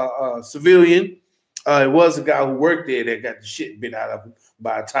a civilian. It was a guy who worked there that got the shit bit out of him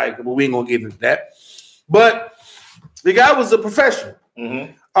by a tiger, but we ain't gonna get into that. But the guy was a professional.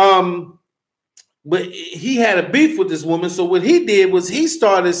 Mm-hmm. But he had a beef with this woman. So what he did was he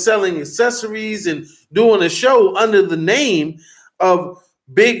started selling accessories and doing a show under the name of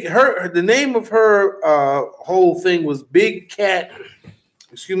the name of her whole thing was Big Cat.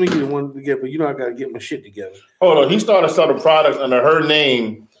 Excuse me, you want to get, but I gotta get my shit together. Hold on, he started selling products under her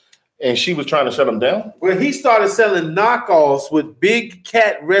name, and she was trying to shut him down. Well, he started selling knockoffs with Big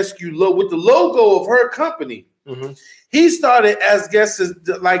Cat Rescue with the logo of her company. Mm-hmm. He started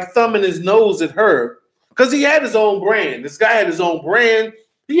like thumbing his nose at her because he had his own brand. This guy had his own brand.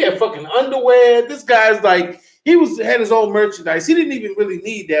 He had fucking underwear. This guy's like had his own merchandise. He didn't even really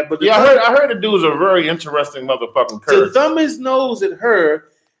need that. But I heard the dude was a very interesting motherfucking curse. To thumb his nose at her,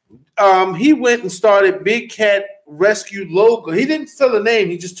 he went and started Big Cat Rescue logo. He didn't sell the name.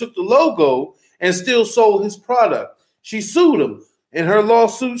 He just took the logo and still sold his product. She sued him. In her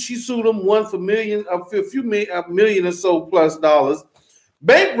lawsuit, she sued him, won for a million or so plus dollars,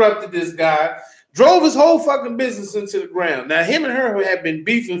 bankrupted this guy, drove his whole fucking business into the ground. Now, him and her had been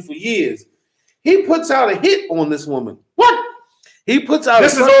beefing for years. He puts out a hit on this woman. What? He puts out.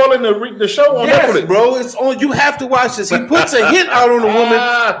 This is all in the show on Netflix, bro. It's on. You have to watch this. He puts a hit out on the woman,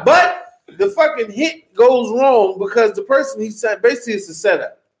 but the fucking hit goes wrong because the person he said basically it's a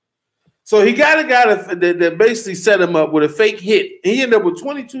setup. So he got a guy that basically set him up with a fake hit. He ended up with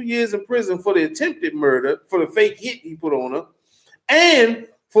 22 years in prison for the attempted murder, for the fake hit he put on her, and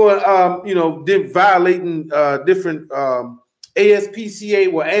for violating different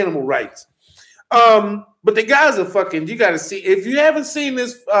ASPCA or animal rights. But the guys are fucking. You got to see if you haven't seen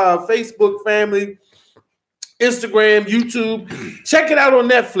this Facebook family, Instagram, YouTube, check it out on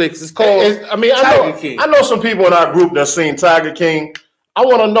Netflix. It's called. Tiger King. I know some people in our group that's seen Tiger King. I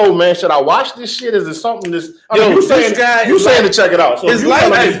want to know, man. Should I watch this shit? Is it something you saying to check it out? So let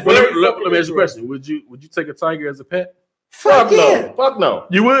me ask you a question. Would you take a tiger as a pet? Fuck no. Fuck no.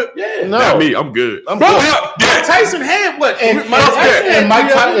 You would? Yeah. No. Not me. I'm good. Mike Tyson had what? And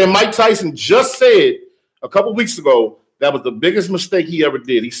Mike Tyson just said a couple weeks ago that was the biggest mistake he ever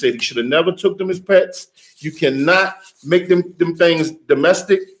did. He said he should have never took them as pets. You cannot make them things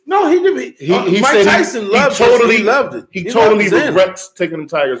domestic. No, he did. Mike Tyson loved it. He loved it. He totally regrets taking them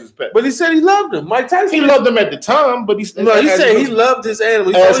tigers as pets. But he said he loved them. Mike Tyson. He loved them at the time, but he said he loved his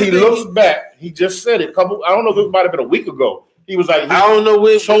animals. As he looks back, he just said it. I don't know if it might have been a week ago. He was like, I don't know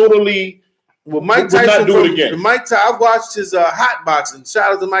which. Totally. Well, Mike Tyson. Do it again. I've watched his hot boxing.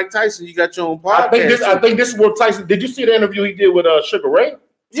 Shout out to Mike Tyson. You got your own podcast. I think this is what Tyson. Did you see the interview he did with Sugar Ray?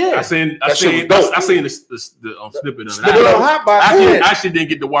 Yeah, I seen the snippet of it. I actually didn't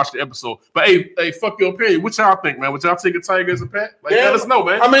get to watch the episode. But hey, fuck your opinion. What y'all think, man? Would y'all take a tiger as a pet? Let us know,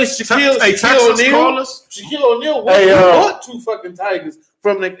 man. I mean, Shaquille O'Neal bought 2 fucking tigers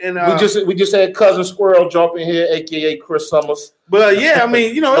from the. We just had Cousin Squirrel jump in here, aka Chris Summers. But yeah, I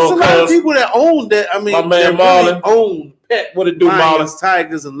mean, it's a lot of people that own that. I mean, my man Marlon own pet. What it do, lions,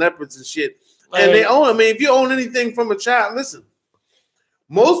 tigers, and leopards and shit. Man. And they own. I mean, if you own anything from a child, listen.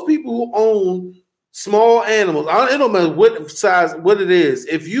 Most people who own small animals, it don't matter what size, what it is.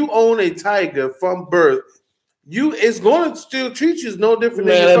 If you own a tiger from birth, it's going to still treat you as no different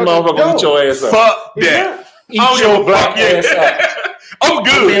than that motherfucker. Eat your ass up. Fuck that. Eat your black ass up. I'm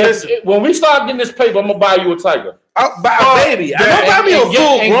good. When we start getting this paper, I'm gonna buy you a tiger. I'll buy a baby. I'm buy me a full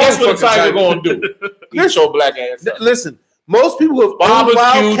grown. Guess what the tiger gonna do? Eat your black ass up. Listen, Most people who have owned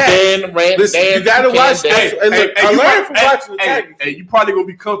wild cats. Listen, you gotta watch that. I learned from watching the tiger. Hey, you probably gonna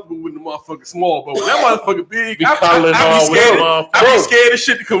be comfortable with the motherfucker small, but when that motherfucker big, I be scared of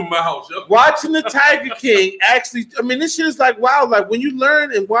shit to come in my house. Yo. Watching the Tiger King actually, I mean, this shit is like wild. Like when you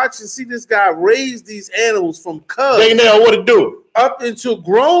learn and watch and see this guy raise these animals from cubs, they know what to do. Up into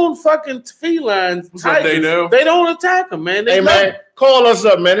grown fucking felines. Tigers, they don't attack them, man. Hey man, call us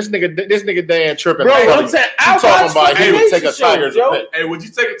up, man. This nigga Dan tripping. Bro, I'm saying, I talking about he would take a tiger as a pet. Hey, would you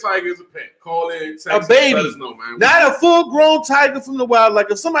take a tiger as a pet? Call in, text a baby. Let us know, man. Not a full-grown tiger from the wild. Like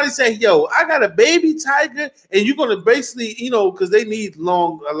if somebody say, "Yo, I got a baby tiger," and you're gonna basically, because they need a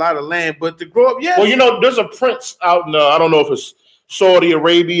lot of land, but to grow up, yeah. Well, there's a prince out in I don't know if it's Saudi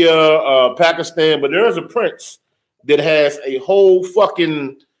Arabia, Pakistan, but there is a prince that has a whole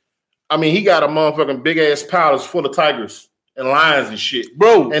fucking, he got a motherfucking big ass palace full of tigers and lions and shit,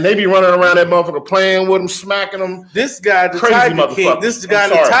 bro. And they be running around that motherfucker playing with them, smacking them. This guy, the Tiger King. This guy,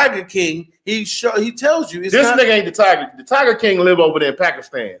 the Tiger King. He tells you this nigga ain't the tiger. The Tiger King live over there in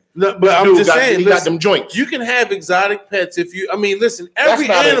Pakistan. No, but I'm just saying, he got them joints. You can have exotic pets if you. Listen, every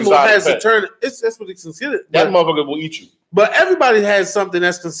animal has a turn. That's what it's considered. That motherfucker will eat you. But everybody has something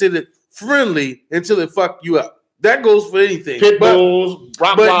that's considered friendly until it fuck you up. That goes for anything. Pit bulls,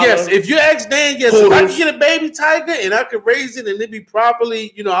 but yes, if you ask Dan, yes, if I can get a baby tiger and I can raise it and it be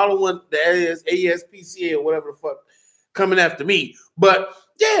properly, I don't want the ASPCA or whatever the fuck coming after me. But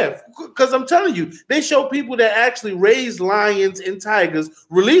yeah, because I'm telling you, they show people that actually raise lions and tigers,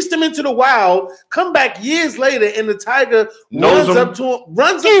 release them into the wild, come back years later, and the tiger runs up to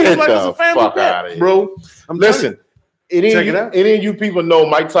him like it's a family pet, bro. Listen. Any of you people know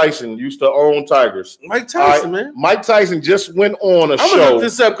Mike Tyson used to own tigers. Mike Tyson, man. Mike Tyson just went on a show. I'm gonna look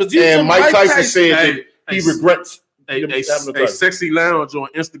this up because Mike Tyson said that he regrets. A Sexy Lounge on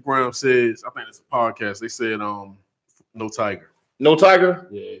Instagram says, I think it's a podcast. They said, no tiger. No tiger.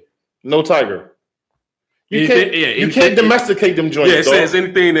 Yeah. No tiger. You can't domesticate them joints. Yeah, it says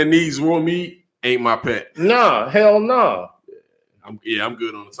anything that needs raw meat ain't my pet. Nah, hell no. I'm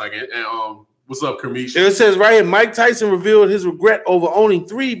good on the tiger. And what's up, Kermish? It says right here, Mike Tyson revealed his regret over owning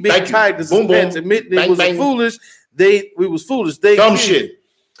 3 big tigers as pets, admitting it was foolish. We was foolish. Dumb shit.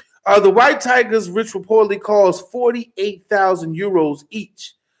 The white tigers, which reportedly cost 48,000 euros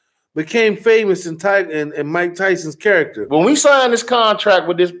each, became famous in Mike Tyson's character. When we signed this contract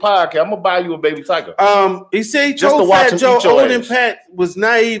with this podcast, I'm gonna buy you a baby tiger. He said he told Fat Joe owning Pat was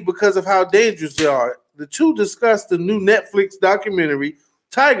naive because of how dangerous they are. The two discussed the new Netflix documentary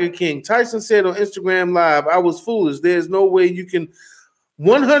Tiger King. Tyson said on Instagram Live, "I was foolish. There's no way you can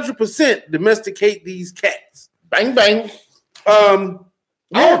 100% domesticate these cats." Bang bang. I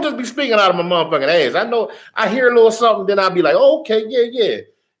don't just be speaking out of my motherfucking ass. I know I hear a little something, then I'll be like, oh, okay,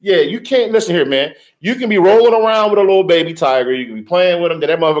 yeah. You can't listen here, man. You can be rolling around with a little baby tiger. You can be playing with him. Then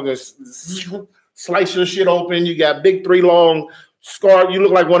that motherfucker slice your shit open. You got big 3 long scar. You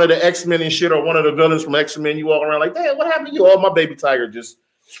look like one of the X-Men and shit, or one of the villains from X-Men. You walk around like, damn, what happened to you? Oh, my baby tiger just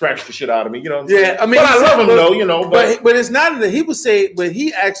scratched the shit out of me. You know what I'm saying? Yeah, but I love him though, But it's not that he was saying, but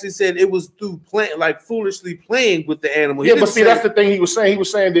he actually said it was through playing, like foolishly playing with the animal. Yeah, but see, that's the thing he was saying. He was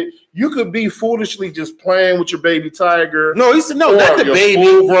saying that you could be foolishly just playing with your baby tiger. No, he said no, not the baby.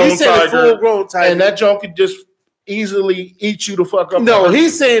 He said a full-grown tiger, and that junk could just easily eat you the fuck up. No,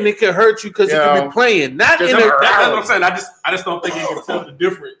 he's saying it could hurt you because you could be playing. Not in that's what I'm saying. I just don't think you can tell the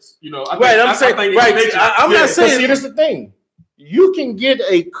difference. I'm not saying. See, that's the thing. You can get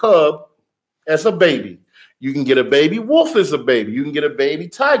a cub as a baby. You can get a baby wolf as a baby. You can get a baby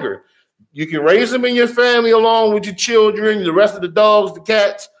tiger. You can raise them in your family along with your children, the rest of the dogs, the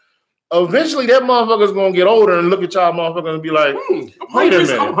cats. Eventually, that motherfucker's gonna get older and look at y'all motherfucker and be like, "Wait a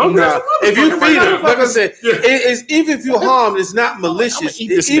minute." If you feed him, like I said, it's even if you harm, it's not malicious.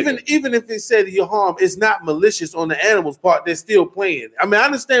 Even if it said you harm, it's not malicious on the animal's part. They're still playing. I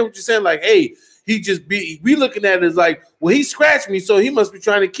understand what you're saying. Like, hey, we looking at it as like, well, he scratched me, so he must be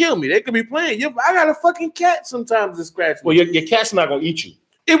trying to kill me. They could be playing. I got a fucking cat sometimes that scratch me. Well, your cat's not gonna eat you.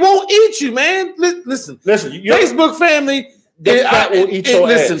 It won't eat you, man. Listen. Facebook family, that cat will eat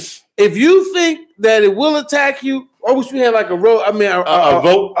your ass. If you think that it will attack you, I wish we had like a vote. A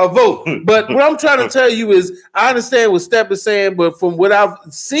vote. But what I'm trying to tell you is, I understand what Step is saying, but from what I've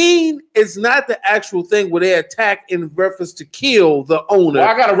seen, it's not the actual thing where they attack in reference to kill the owner. Well,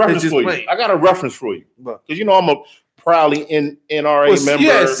 I got a reference for you. Because I'm a proudly NRA member.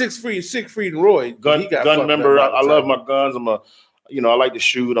 Yeah, Siegfried and Roy. Gun member. I love my guns. I like to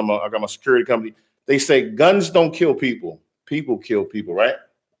shoot. I got my security company. They say guns don't kill people. People kill people, right?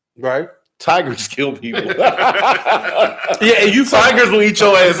 Right. Tigers kill people. Yeah, and you Tigers will eat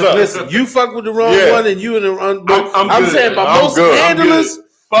your ass up. Listen, you fuck with the wrong Yeah. one, and you in the wrong. I'm good. saying, but I'm most good. I'm handlers,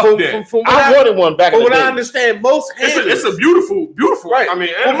 Fuck from that. what I wanted one back in But the what I day. understand, most handlers. It's a beautiful. Right. I mean,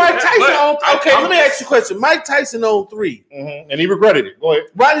 well, Mike Tyson but owned. Okay, I'm- let me ask you a question. Mike Tyson owned 3. And he regretted it. Go ahead.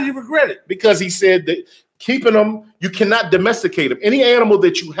 Why did he regret it? Because he said that keeping them, you cannot domesticate them. Any animal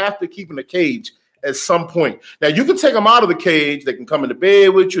that you have to keep in a cage at some point. Now you can take them out of the cage. They can come into bed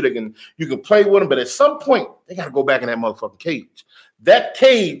with you. You can play with them, but at some point they got to go back in that motherfucking cage. That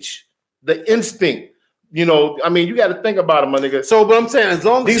cage, the instinct. You know, I mean, you got to think about it, my nigga. So, but I'm saying, as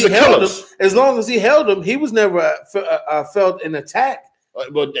long as These he are held killers. him, as long as he held him, he was never felt an attack.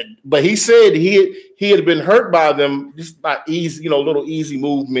 But he said he had been hurt by them, just by easy, little easy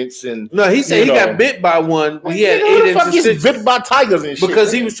movements and. No, he said you he know. got bit by one. He had Who the 8 fuck inches gets bit by tigers and shit? because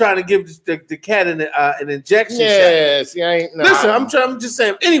he was trying to give the cat an injection shot. Yes, yeah, ain't. Nah. Listen, I'm just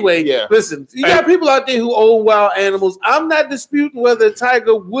saying. Anyway, Yeah. listen, you got people out there who own wild animals. I'm not disputing whether a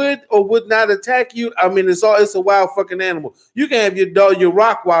tiger would or would not attack you. I mean, it's a wild fucking animal. You can have your dog, your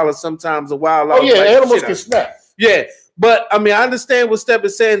Rottweiler, sometimes a wild. Oh yeah, like animals shit can out. snap. Yeah, but I mean, I understand what Step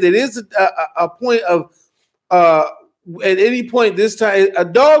is saying. There is a point of at any point this time, a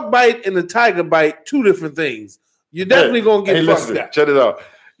dog bite and a tiger bite, 2 different things. You're definitely gonna get fucked listen, up. shut it out.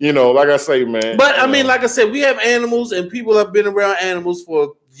 Like I say, man. But I mean, like I said, we have animals, and people have been around animals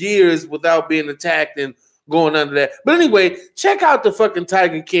for years without being attacked and going under that. But anyway, check out the fucking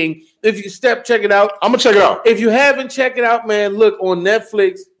Tiger King. If you check it out. I'm gonna check it out. If you haven't, check it out, man. Look on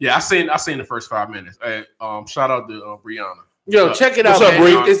Netflix. Yeah, I seen the first 5 minutes. Hey, shout out to Brianna. Yo, check it out, What's up,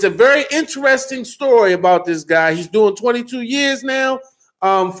 man. Bree? It's a very interesting story about this guy. He's doing 22 years now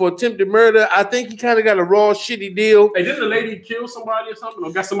for attempted murder. I think he kind of got a raw, shitty deal. Hey, didn't the lady kill somebody or something?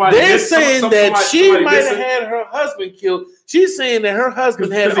 Or got somebody? They're missing? saying that somebody she might have missing? had her husband killed. She's saying that her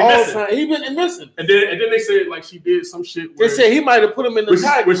husband had 'Cause he missing. Alzheimer's. He been missing. And then they said like she did some shit. They Where, said he might have put him in the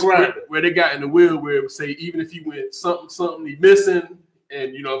tiger grinder. where they got in the will where it would say even if he went something he missing,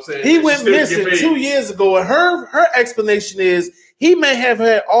 and you know what I'm saying He she went still get missing paid. 2 years ago, and her explanation is he may have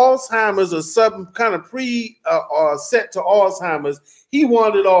had Alzheimer's or some kind of set to Alzheimer's. He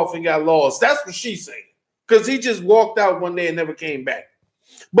wandered off and got lost. That's what she's saying. Because he just walked out one day and never came back.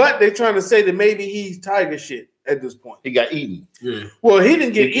 But they're trying to say that maybe he's tiger shit at this point. He got eaten. Yeah. Well, he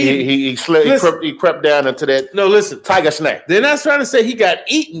didn't get eaten. He crept down into that No, listen. tiger snack. They're not trying to say he got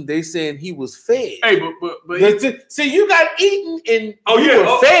eaten. They saying he was fed. Hey, but See, you got eaten and Oh, you yeah.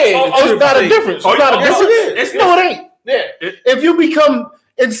 were fed. It's not a difference. Oh, It's not a oh, difference. yes, it is. No, it ain't. Yeah. If you become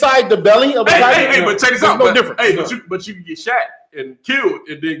inside the belly of a tiger, Hey, but check this there's out. no but, difference. Hey, but you can get shot and killed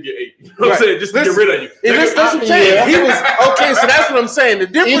and then get ate. You know what Right. I'm saying? Just to Listen, get rid of you. And that's what I'm saying. Yeah. He was okay. So that's what I'm saying. The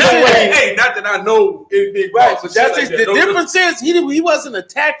difference Either is, way- Hey, not that I know anything. right? about But some that's shit like the that. difference is he wasn't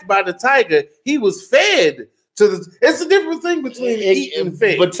attacked by the tiger. He was fed to the. It's a different thing between eating and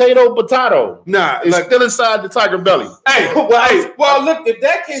fed. potato. Nah, It's like, still inside the tiger belly. Hey, well, look. If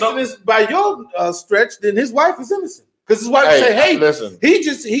that case So- is by your stretch, then his wife is innocent because his wife Hey, said, "Hey, listen.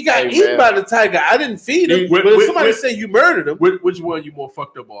 he got Hey, eaten man. by the tiger. I didn't feed him." Wait, but if wait, somebody wait. say you murdered him, which one you more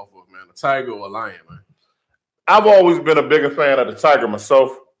fucked up off of, man? A tiger or a lion, man? I've always been a bigger fan of the tiger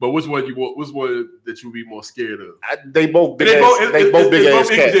myself. But which one that you be more scared of? They both big They ass. both- They it's both big both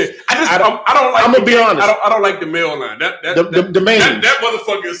ass equal. cats. I don't like. I'm gonna be honest. I don't like the male line. The main. That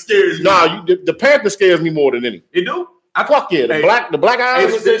motherfucker scares me. Nah, the panther scares me more than any. it do. Fuck yeah, Hey, the black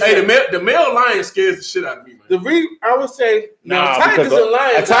eyes. the male lion scares the shit out of me, man. I would say Nah, tigers because and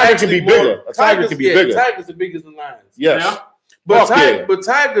lions. a tiger are can actually be bigger. more- A tiger can be bigger. Tigers are bigger than lions. Yes. Yeah. But, Fuck yeah. but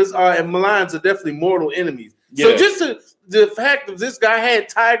tigers are and lions are definitely mortal enemies. So Yeah. just the fact that this guy had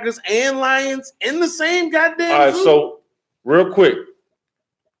tigers and lions in the same goddamn All right, zoo. so real quick,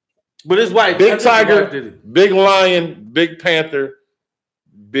 But his wife, I big think his tiger, wife did it. big lion, big panther,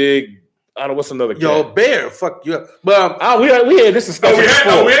 big. I don't know what's another. Yo, cat? bear, fuck you up. But We had this discussion.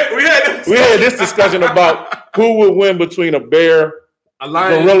 before. we had We had this discussion about who would win between a bear, a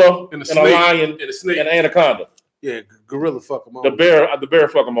lion, gorilla, and a and a snake, lion, and a snake. and an anaconda. yeah, gorilla, fuck them all. The bear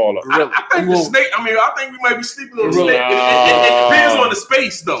fuck them all up. Gorilla. I think the Well, snake. I mean, I think we might be sleeping on the Gorilla. snake. It depends on the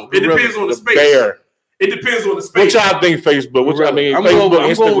space, though. It Gorilla. depends on the space. Bear. It depends on the What space. y'all think? Facebook? Which I Gorilla. mean, I'm Facebook, going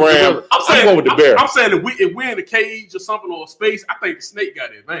with Instagram. gorilla. I'm going with the bear. I'm saying if we're in a cage or something or space, I think the snake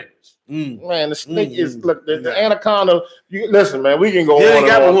got the advantage. Man, the snake is Mhm. look. The anaconda. Listen, man, we can go Yeah, on. they and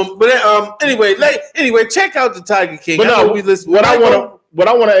got on. one. But anyway, check out the Tiger King. But I no, know we listen. what I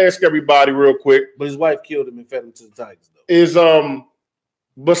want to ask everybody real quick but his wife killed him and fed him to the tigers. Though. is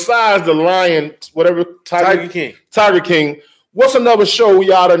besides the lion, whatever Tiger King. Tiger King, what's another show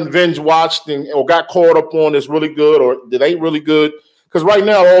y'all done binge watched or got caught up on that's really good or that ain't really good? Because right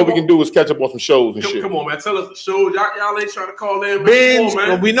now, all we can do is catch up on some shows and shit. Come on, man. Tell us the shows. Y'all ain't trying to call in. Binge. Come on,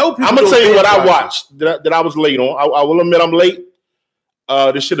 man. We know people. I'm gonna tell you what I watched that I was late on. I will admit I'm late.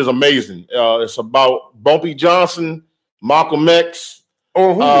 This shit is amazing. It's about Bumpy Johnson, Malcolm X.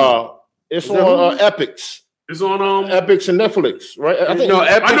 It's on Epix. It's on Epix and Netflix, right? I think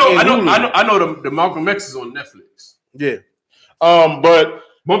I know the Malcolm X is on Netflix. Yeah. But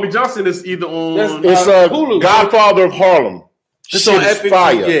Bumpy Johnson is either on it's Hulu. Godfather of Harlem. It's Shit on is Epix.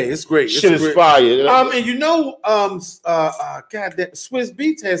 fire. Yeah, it's great. Shit is fire. And you know, God, that Swiss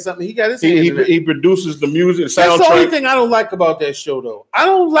Beats has something. He got his hand in it. He produces the music, the That's the only soundtrack. thing I don't like about that show, though. I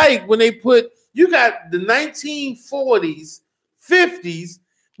don't like when they put you got the 1940s, 50s,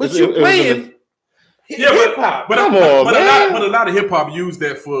 but you're playing hip hop. But a lot of hip hop use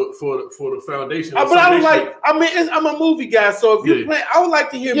that for the foundation. But I don't like. I mean, I'm a movie guy, so if you play, I would like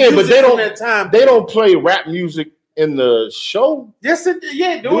to hear Yeah, music but they from don't. that time. They don't play rap music in the show. Yes, doing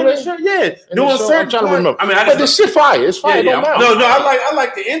they? the show. Yeah, In doing the show? certain. I'm trying to remember. I mean, but this shit fire. It's fire. Yeah, don't No, matter. I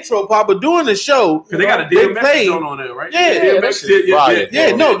like the intro part, but during the show, because they got a they DMX play. joint on there, right? Yeah, that shit fire.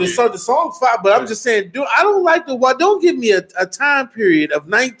 The song's fire, but I'm just saying, I don't like don't give me a time period of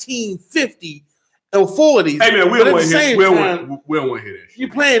 1950 or 40s. Hey man, we but don't at want the to same hear. time, We don't want to hear that shit. you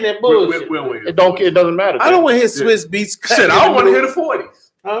playing that We bullshit. don't want to hear. It doesn't matter. I don't want to hear Swiss Beats. Shit, I don't want to hear the 40s.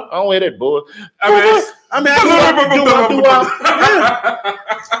 I don't hear that bull. I mean,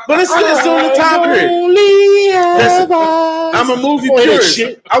 but it's during the time period. Listen, I'm a movie purist.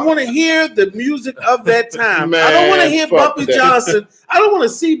 I want to hear the music of that time. Man, I don't want to hear fuck Bumpy that. Johnson. I don't want to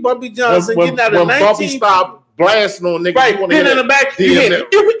see Bumpy Johnson getting out of when Bumpy 19. stopped blasting on niggas. Right, you wanna then hear in the that back, you hear, DMX.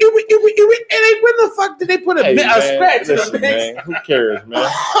 and when the fuck did they put a Hey, man, scratch in listen, the mix? man, who cares, man?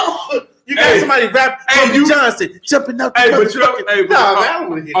 You got somebody rap Bumpy Johnson jumping up. Hey, but man, I don't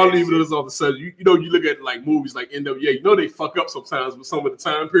want to hear I'll that leave shit. it as off the sudden. You know, you look at like movies like NWA. You know they fuck up sometimes with some of the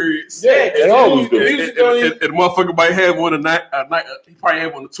time periods. Yeah, They always do. And the motherfucker might have one tonight. He probably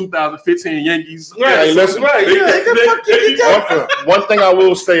have one of the 2015 Yankees. Right, Hey, listen. right. One thing I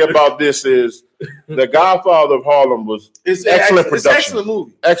will say about this is The Godfather of Harlem was excellent production. It's an excellent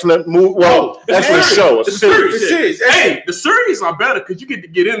movie. Excellent movie. Well, excellent show. It's a series. It's serious. Hey, the series are better because you get to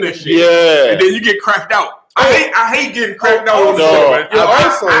get in that shit. Yeah. And then you get cracked out. I hate getting cracked out on the no. show, man.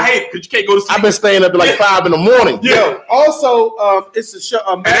 Also- I hate it because you can't go to sleep. I've been staying up at like 5 in the morning. Yo, also, it's a show.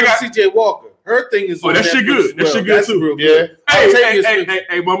 Madam C.J. Walker. Her thing is. Oh, that shit good. That shit good That's too. real good. Hey,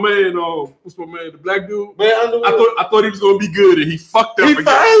 my man, what's my man, the black dude? Blair Underwood. I thought he was gonna be good, and he fucked up again.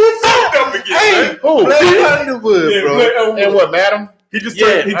 Fucked up again. Hey, man. Who? Blair Underwood, Yeah, bro. Blair Underwood. And what, madam? He just Yeah,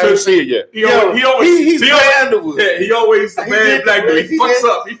 turned. He I didn't turned. see it yet. He's Blair Underwood. Yeah, he always the He bad did- black dude. He he fucks did-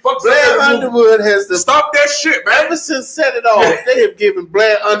 up. He fucks Blair up. Underwood has the. Stop that shit, man. Ever since Set It Off, they have given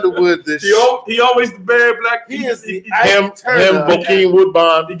Blair Underwood the He always the bad black. He is the Him, Turner. Bokeem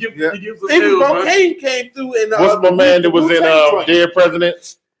Woodbine. He gives us Even hills, man. Bokeem came through in What's my man that was in Dead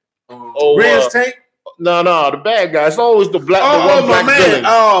Presidents? Oh, Reds Tank. no, the bad guy. It's always the black, the Oh, one my black man. villain.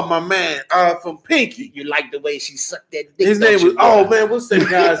 Oh, my man. From Pinky. You like the way she sucked that dick? His name was. Oh, man. What's that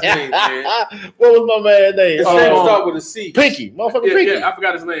guy's name, man? What was my man's name? His name start with a C. Pinky, motherfucker, Pinky. Yeah, I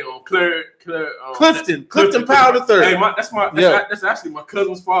forgot his name. Claire. Clifton Powell the Third. Hey, that's actually my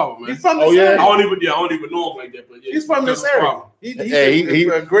cousin's father, man. He's from Oh, this yeah? area. I don't even know him like that, but yeah, He's from my this cousin's area. father. He's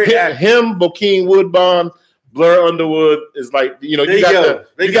a great actor. Him, Bokeem Woodbine, Blair Underwood is like, you know, There you you go. got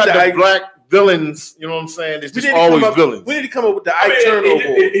They you get got the the Ike- black villains. You know what I'm saying? It's We just need to always come up- villains. We need to come up with the I Ike mean, Turner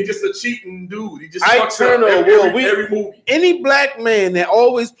Award. He's just a cheating dude. He just Ike fucks Turner up Award. every movie. Any black man that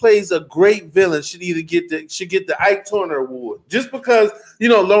always plays a great villain should either get the Ike Turner Award. Just because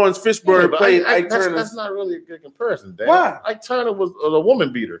Lawrence Fishburne Yeah, but played Ike Turner. That's not really a good comparison, Dan. Why? Ike Turner was a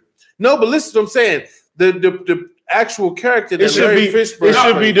woman beater. No, but listen to what I'm saying. The actual character that It should Larry be. Fishburne. It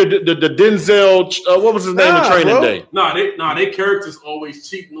should be the Denzel. What was his name in Training bro. Day? They characters always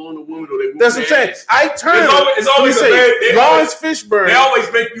cheating on the woman or they. That's what I'm saying. Ike Turner. It's always let me a say, bad. Lawrence Fishburne. They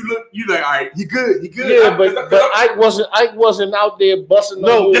always make you look. You like, all right, he good. Yeah, but Ike wasn't out there busting.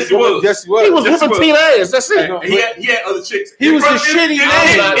 No, yes, he was. Yes, he was. He was Yes, whipping he was. teen ass. That's it. He had other chicks. He was a shitty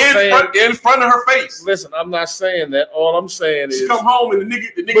man. In front of her face. Listen, I'm not saying that. All I'm saying She is come home and the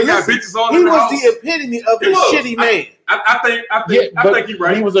nigga But got listen, bitches all he in the was house. the epitome of He a was. shitty man. I think he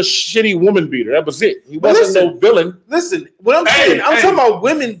right. He was a shitty woman beater. That was it. He But wasn't listen, no villain. Listen, what I'm saying, I'm talking about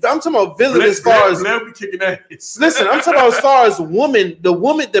women. I'm talking about villain as far as. Let me kicking ass. Listen, I'm talking about as far as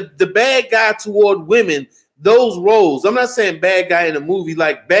the bad guy toward women. Those roles. I'm not saying bad guy in a movie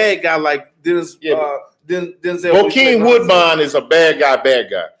like bad guy like Denzel. Bokeem Woodbine is a bad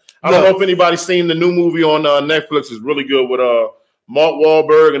guy. I don't know if anybody's seen the new movie on Netflix. It's really good with Mark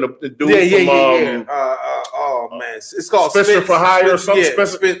Wahlberg and the dude from oh man, it's called Spencer for Hire or something. Yeah,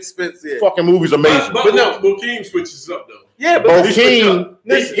 Spence, yeah. fucking movie's amazing. But no, Bokeem switches up though. Yeah, but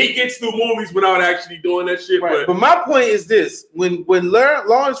he gets through movies without actually doing that shit. Right. But my point is this: when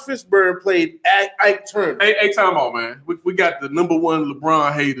Lawrence Fishburne played Ike Turner, hey, time out, man. We got the number one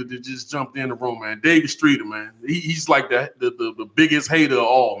LeBron hater that just jumped in the room, man. David Streeter, man. He's like the biggest hater of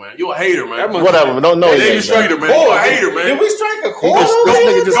all, man. You're a hater, man. Whatever. No, David Streeter, man. You're a hater, man. Did we strike a chord? This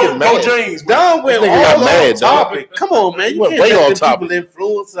nigga just get mad. Go James. Don went all on topic. Come on, man. You can't let people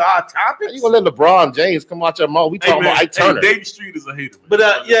influence our topics. You gonna let LeBron James come out your mouth? We talking about Ike Turner. David Streeter is a hater, man.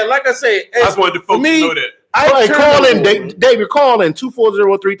 But yeah, like I say, I just wanted the folks to know that. Call in, David. Call in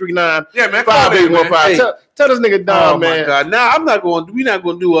 240-339. Yeah, man. 5815. Tell this nigga Don, man. My God. Now we're not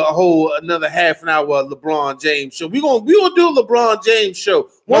gonna do another half an hour LeBron James show. We gonna do a LeBron James show.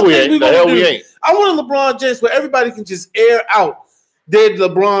 One thing we gonna do. I want a LeBron James where everybody can just air out their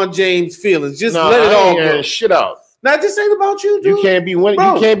LeBron James feelings. Just let it all go. Shit out. Now this ain't about you, dude. You can't be winning.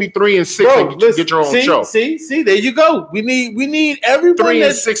 You can't be 3-6 and get your own show. See, there you go. We need everyone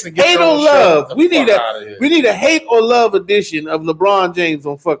 3-6 and get hate your or own love. show. We need a hate or love edition of LeBron James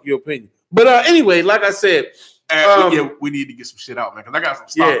on Fuck Your Opinion. But anyway, like I said, we need to get some shit out, man. Because I got some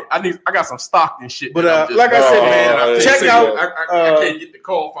stock. Yeah. I got some stock and shit. But like I said, man, check out. I can't get the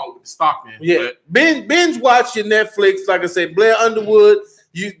call out with the stock, man. Yeah, binge watch your Netflix. Like I said, Blair Underwood.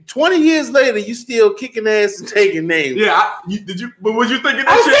 You 20 years later, you still kicking ass and taking names. Yeah, But was you thinking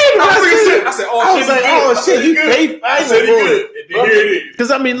that shit? I said, oh shit, he fake. I said he good. Here it is.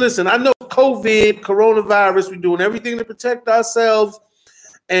 Because I mean, listen, I know COVID, coronavirus. We're doing everything to protect ourselves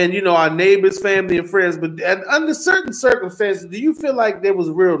and our neighbors, family, and friends. But under certain circumstances, do you feel like there was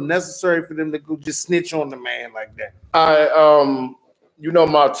real necessary for them to go just snitch on the man like that?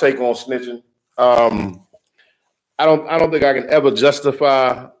 My take on snitching. I don't think I can ever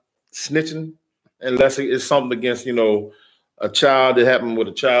justify snitching unless it's something against, a child that happened with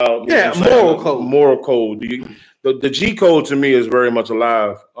a child. Yeah, moral code. Moral code. The G code to me is very much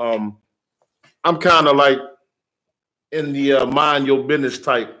alive. I'm kind of like in the mind your business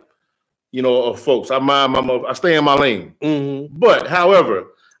type, of folks. I stay in my lane. Mm-hmm. But however,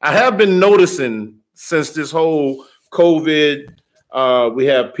 I have been noticing since this whole COVID. We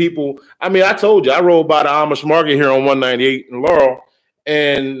have people. I mean, I told you I rode by the Amish market here on 198 in Laurel,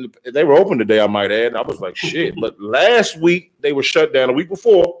 and they were open today. I might add. I was like, shit. But last week they were shut down. A week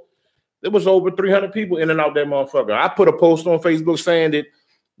before, there was over 300 people in and out that motherfucker. I put a post on Facebook saying that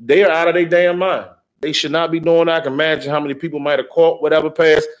they are out of their damn mind. They should not be doing that. I can imagine how many people might have caught whatever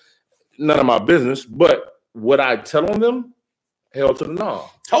passed. None of my business. But what I tell on them, hell to the no.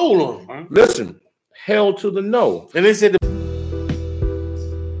 Told them. Listen, hell to the no. And they said the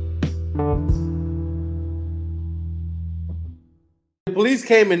police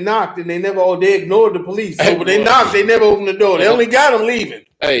came and knocked, and they ignored the police. So when they knocked, they never opened the door. They only got them leaving.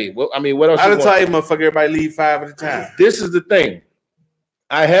 Hey, well, I mean, what else? I done tell you, motherfucker, everybody leave 5 at a time. This is the thing.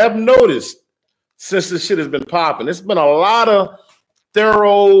 I have noticed since this shit has been popping, it's been a lot of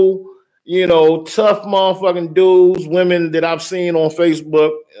thorough, tough motherfucking dudes, women that I've seen on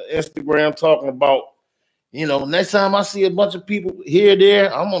Facebook, Instagram talking about, next time I see a bunch of people here,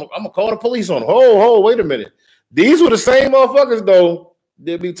 there, I'm gonna call the police on them. Wait a minute. These were the same motherfuckers, though.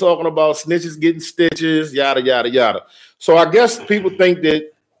 They'll be talking about snitches getting stitches, yada, yada, yada. So I guess people think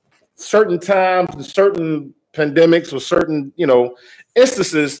that certain times and certain pandemics or certain,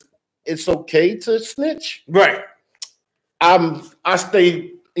 instances, it's okay to snitch. Right. I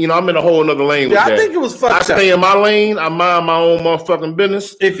stay, I'm in a whole nother lane with that. I think it was fucked up. I stay in my lane. I mind my own motherfucking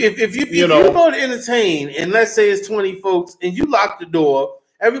business. If you go to entertain and let's say it's 20 folks and you lock the door,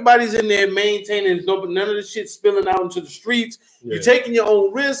 everybody's in there maintaining none of the shit spilling out into the streets. Yeah. You're taking your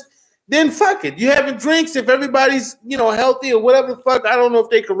own risk. Then fuck it. You're having drinks if everybody's healthy or whatever the fuck. I don't know if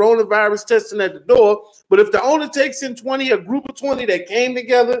they coronavirus testing at the door, but if the owner takes in 20, a group of 20 that came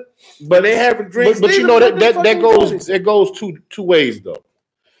together, but they having drinks. But that goes two ways though.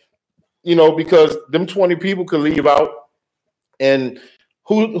 Because them 20 people could leave out, and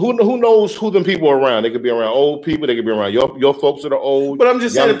who knows who them people are around? They could be around old people. They could be around your folks that are old. But I'm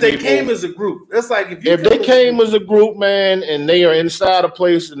just saying, if they came as a group, that's like if they came as a group, man, and they are inside a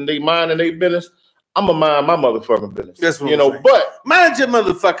place and they minding their business, I'm gonna mind my motherfucking business. That's what I'm saying. But mind your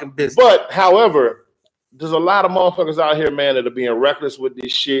motherfucking business. But however, there's a lot of motherfuckers out here, man, that are being reckless with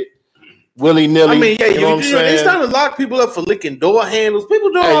this shit. Willy-nilly. I mean, yeah, they starting to lock people up for licking door handles.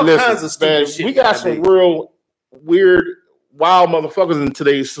 People doing all kinds of stupid shit. We got some real weird, wild motherfuckers in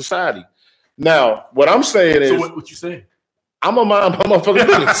today's society. Now, what I'm saying is, so what you saying? I'm a mind my motherfucking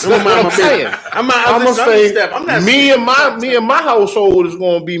business. I'm That's what I'm saying. I'm gonna say I'm not me and my household is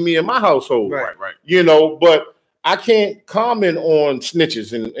gonna be me and my household. Right. You know, but I can't comment on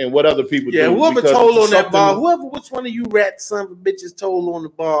snitches and what other people do. Yeah, whoever because told on that something- bar, which one of you rat son of a bitches told on the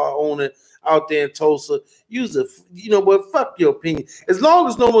bar owner out there in Tulsa, you know what, fuck your opinion. As long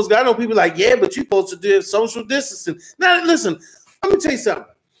as no one's got, I know people like, yeah, but you supposed to do social distancing. Now, listen, let me tell you something.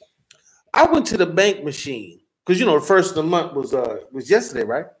 I went to the bank machine because you know the first of the month was yesterday,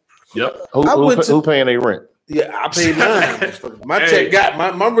 right? Yep. Who paying their rent? Yeah, I paid mine. My check got my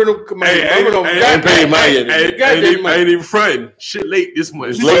rental. I ain't even fronting. Shit late this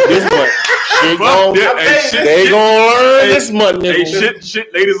month. It's late this month. They gonna learn this month. Hey,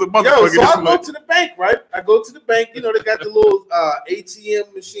 shit late as a motherfucker. Yo, so this I month. go to the bank, right? I go to the bank. You know, they got the little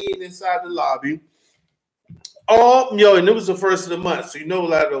ATM machine inside the lobby. And it was the first of the month. So you know a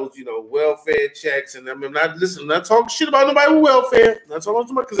lot of those, welfare checks. And I mean, I'm not talking shit about nobody with welfare. I'm not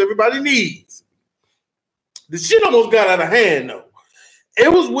talking about because everybody needs. The shit almost got out of hand, though.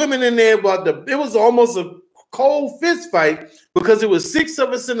 It was women in there, it was almost a cold fist fight because it was 6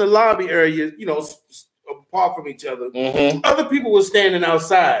 of us in the lobby area, apart from each other. Mm-hmm. Other people were standing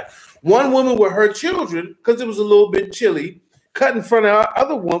outside. One woman with her children, because it was a little bit chilly, cut in front of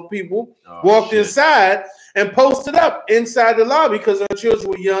other people, walked inside and posted up inside the lobby because her children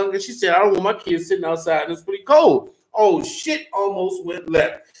were young. And she said, I don't want my kids sitting outside and it's pretty cold. Oh, shit almost went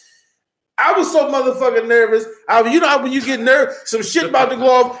left. I was so motherfucking nervous. When you get nervous, some shit about to go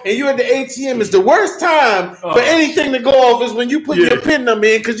off, and you're at the ATM. It's the worst time for anything to go off is when you put your PIN number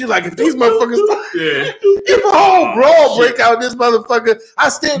in because you're like, if these motherfuckers, if a whole brawl break out, this motherfucker, I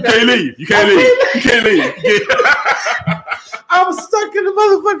still can't leave. You can't leave. I'm stuck in the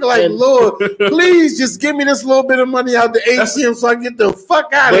motherfucker. Like, Lord, please just give me this little bit of money out the ATM so I can get the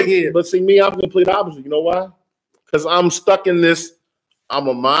fuck out of here. But see, me, I'm the complete opposite. You know why? Because I'm stuck in this. I'm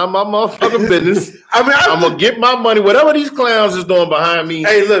gonna mind my motherfucking business. I'm gonna get my money, whatever these clowns is doing behind me.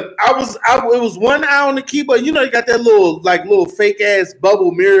 Hey, look, it was 1 eye on the keyboard. You know, you got that little fake ass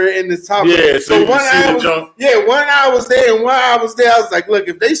bubble mirror in the top. Yeah, so 1 eye was, 1 eye was there and 1 eye was there. I was like, look,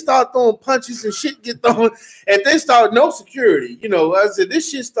 if they start throwing punches and shit get thrown, if they start no security, I said this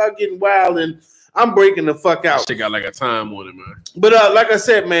shit start getting wild and I'm breaking the fuck out. Shit got like a time on it, man. But like I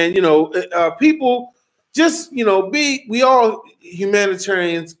said, man, people. Just we all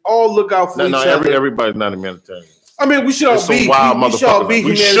humanitarians. All look out for each other. Everybody's not a humanitarian. I mean, we should all be. We should all be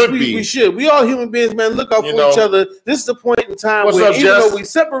humanitarians. We should. We all human beings, man. Look out for each other. This is the point in time where even though we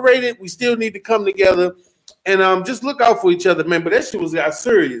separated, we still need to come together and just look out for each other, man. But that shit got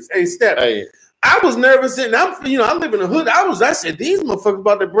serious. Hey, Steph. Hey. I was nervous and I live in the hood. I said these motherfuckers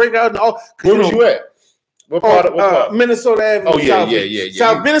about to break out and all. Where was you at? What part? Minnesota Avenue. Oh, yeah.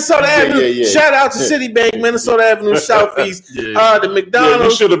 South Minnesota Avenue. Yeah. Shout out to Citibank, Minnesota Avenue, Southeast. The McDonald's. Yeah,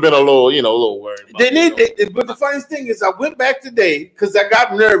 you should have been a little worried. But the funniest thing is, I went back today because I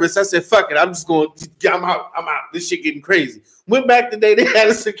got nervous. I said, "Fuck it, I'm just going. I'm out. This shit getting crazy." Went back today. They had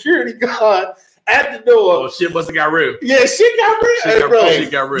a security guard at the door. Oh, shit must have got real. Yeah, shit got real. Shit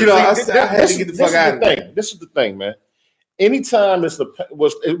got real. I had to get the fuck out of there. This is the thing, man. Anytime we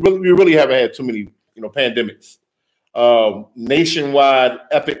really haven't had too many. Pandemics, nationwide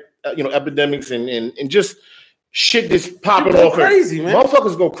epidemics and just shit that's popping off. Crazy, man.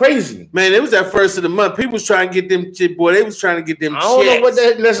 Motherfuckers go crazy. Man, it was that first of the month. People was trying to get them shit, boy. They was trying to get them checks. I don't know what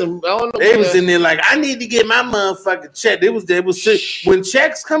that, listen, I don't know. They was in there like, I need to get my motherfucking check. When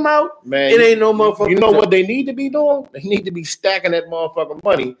checks come out, man, it ain't no motherfucking. You know what they need to be doing? They need to be stacking that motherfucking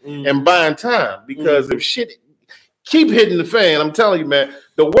money and buying time because if shit keep hitting the fan, I'm telling you, man,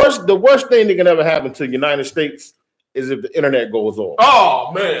 the worst thing that can ever happen to the United States is if the internet goes off.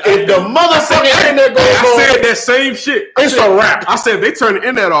 Oh, man. If the motherfucking internet goes off. I said that same shit. It's a wrap. I said they turn the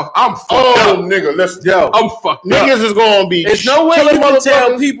internet off. I'm fucked up. Nigga, listen. I'm fucked up. Niggas is going to be. There's no way you can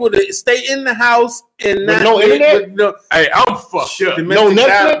tell people to stay in the house and not. No internet? Hey, I'm fucked up. No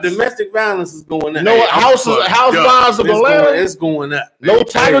Netflix? Domestic violence is going up. No house bonds of Atlanta? It's going up. No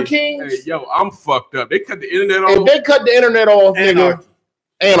Tiger Kings? Hey, yo, I'm fucked up. They cut the internet off. If they cut the internet off, nigga.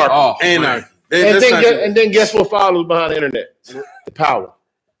 Anarchy. And then guess what follows behind the internet? The power.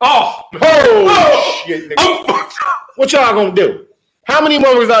 Shit, nigga. What y'all gonna do? How many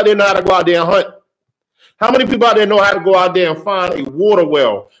motherfuckers out there know how to go out there and hunt? How many people out there know how to go out there and find a water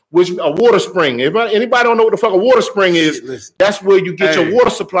well, a water spring? If anybody don't know what the fuck a water spring is, that's where you get your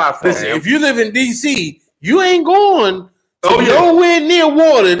water supply from. Listen, if you live in DC, you ain't going nowhere near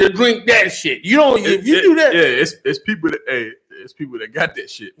water to drink that shit. You don't. If you do that, it's people that It's people that got that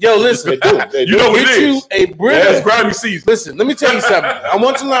shit. Yo, listen, You know what it get you is. a Brita. It's grimy season. Listen, let me tell you something. I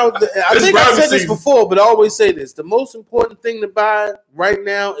want to know. I It's think I grimy said this season. before, but I always say this: the most important thing to buy right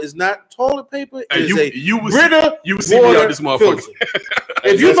now is not toilet paper. Hey, Is you would Brita you would see me out this motherfucker.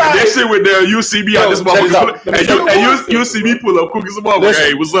 If you buy that shit went down, you see me out this motherfucker. And you see me pull up cookies and motherfucker.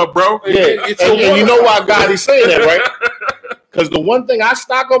 Hey, what's up, bro? Yeah, and you know why God is saying that, right? Because the one thing I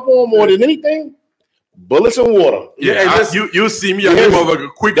stock up on more than anything, bullets and water. Yeah, you'll see me out this motherfucker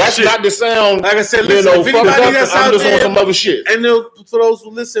quick as That's shit. not the sound. Like I said, You listen, know, if fuck anybody nothing, that's I'm out just on there, some other shit. and for those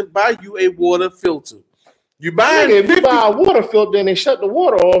who listen, buy you a water filter. You buy Nigga, if you buy a water filter and they shut the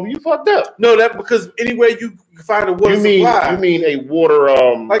water off, you fucked up. no, that because anywhere you find a water supply, You mean a water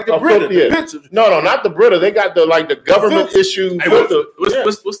like the Brita, the picture. No, not the Brita. They got the government issue. Hey,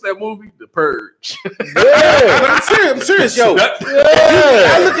 what's that movie? The Purge. Yeah. I'm serious, yo.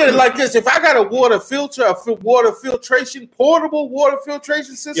 I look at it like this: if I got a water filter, water filtration, portable water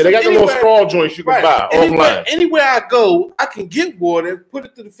filtration system, Yeah, they got the little straw joints you can buy offline. Anywhere I go, I can get water, put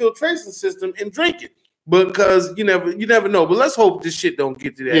it through the filtration system, and drink it. Because you never know. But let's hope this shit don't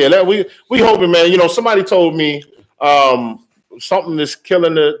get to that. Yeah, we hoping, man. You know, somebody told me something that's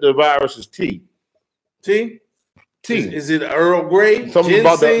killing the virus is tea. Tea? Tea. Is it Earl Grey? Something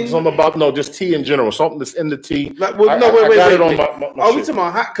ginseng? about no, just tea in general. Something that's in the tea. Like, well, no, I wait. got it on my Are we shit. talking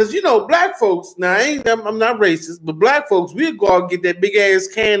about hot? Because black folks. Now I'm not racist, but black folks, we'll go out and get that big ass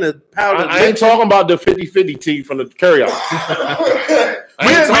can of powdered. I ain't talking about the 50-50 tea from the carryout.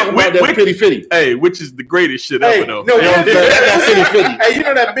 I ain't talking about that 50-50. Hey, which is the greatest shit Hey, ever though. no, You know what I'm saying? That 50-50. Hey, you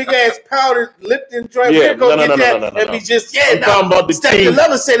know that big ass powdered Lipton joint? Yeah, We'll go no, get that no. and be just I'm talking about the Steph tea.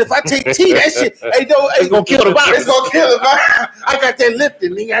 Lover said if I take tea, that shit, It's gonna kill the virus. It's gonna kill the virus. I got that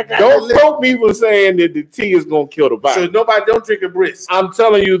Lipton, nigga. I got that Don't Lipton. quote me for saying that the tea is gonna kill the virus. So nobody don't drink a brisk. I'm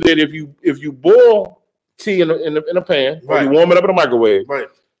telling you that if you boil tea in a pan or you Right. warm it up in the microwave, Right.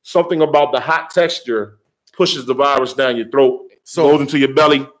 something about the hot texture pushes the virus down your throat, So- goes into your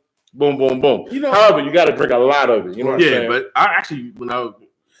belly, boom, boom, boom. You know- However, you got to drink a lot of it. You know what I'm Yeah, saying? but I actually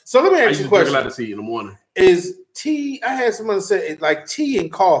So let me I ask used you to a drink a lot question. of tea in the morning. Is tea, I had someone say like tea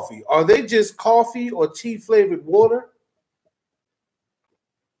and coffee. Are they just coffee or tea flavored water?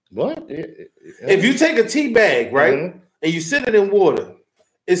 What? If you take a tea bag, right, Mhm. and you sit it in water,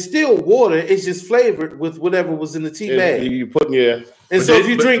 it's still water. It's just flavored with whatever was in the tea bag. You putting your And But so they- if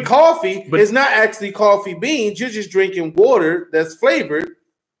you but- drink coffee, but- it's not actually coffee beans. You're just drinking water that's flavored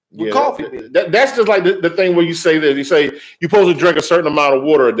with coffee beans. That's just like the thing where you say that you say you're supposed to drink a certain amount of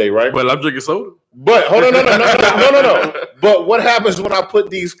water a day, right? Well, I'm drinking soda. But hold on, no. But what happens when I put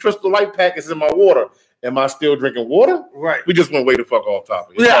these Crystal Light packets in my water? Am I still drinking water? Right. We just went way the fuck off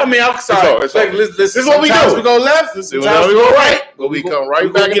topic. Yeah, I mean, I'm sorry. It's all- This is what we sometimes do. we go left, and Sometimes sometimes we go right, but we come right we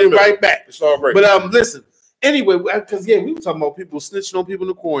back get in it the right back. It's all great. But listen. Anyway, because we were talking about people snitching on people in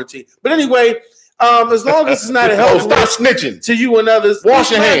the quarantine. But anyway, as long as it's not a health stop risk snitching to you and others,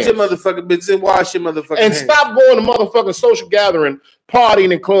 Wash your mind hands. your motherfucking business and wash your motherfucking and hands. stop going to motherfucking social gathering,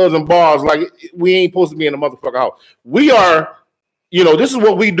 partying in clubs and bars like we ain't supposed to be in the motherfucking house. We are, this is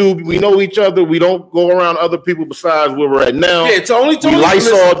what we do. We know each other. We don't go around other people besides where we're at now. Yeah, it's only We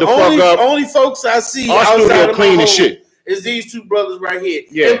Lysol the fuck up. Only folks I see Our outside studio of clean my as home shit. is these two brothers right here.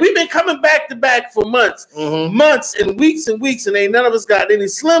 Yeah. And we've been coming back to back for months. Mhm. Months and weeks, and ain't none of us got any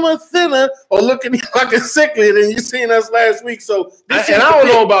slimmer, thinner, or looking fucking sicklier than you seen us last week. So this And is I the don't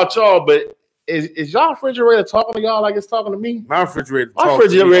know thing. about y'all, but is y'all refrigerator talking to y'all like it's talking to me? My refrigerator. My talks to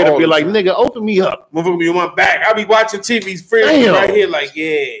me refrigerator all be the like, time. nigga, open me up. Motherfucker be on my back. I be watching TV's fridge Damn. right here, like,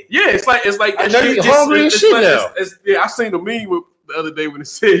 yeah. Yeah, it's like I know you shit- just hungry as it's shit like- now. Yeah, I seen the meme the other day when it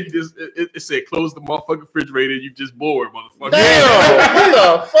said it said close the motherfucking refrigerator. You just bored, motherfucker. Damn,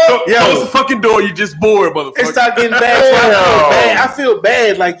 what the fuck? Close the fucking door. You just bored, motherfucker. It start getting bad. So I feel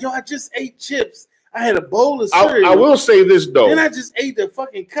bad. Like, yo, I just ate chips. I had a bowl of cereal. I will say this though. Then I just ate the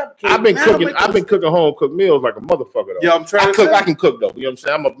fucking cupcake. I've been Now cooking. I'm I've been cooking home cooked meals like a motherfucker though. Yo, I'm trying I to cook. tell I can cook though. You know what I'm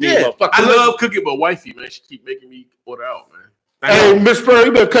saying? I'm a mean Yeah. motherfucker. I love cooking, but wifey, man, she keep making me order out, man. Hey, Miss Fur,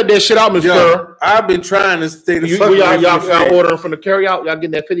 you better cut that shit out, Miss Yo, Fur. I've been trying to stay the You, fuck away from the y'all fridge. ordering from the carry out? Y'all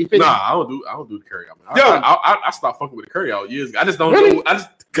getting that 50-50? Nah, I don't do the curry out, man. Yo. I stopped fucking with the curry out years ago. I just don't Really? know.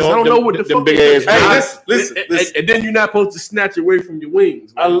 Because I don't know what the them fuck big it is. ass Hey, guys. listen. And then you're not supposed to snatch away from your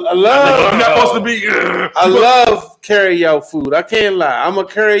wings. I Man. You're love not supposed to be. I love carry out food. I can't lie. I'm a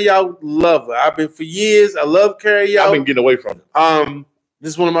carry out lover. I've been for years. I love carry I've out. been getting away from it.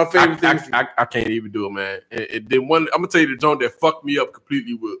 This is one of my favorite things. I can't even do it, man. And then I'm gonna tell you the joint that fucked me up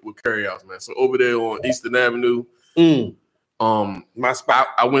completely with carry outs, man. So over there on Eastern Avenue, My spot.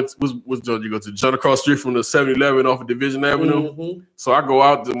 I went was joint you go to John across the street from the 7-Eleven off of Division Avenue. Mhm. So I go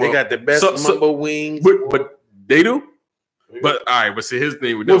out. They got the best So- mumbo wings. but they do. But all right, but see his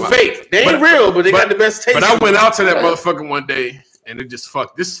thing with Well, them. fake. They ain't real, but they got the best taste. But I went out to that motherfucker one day, and it just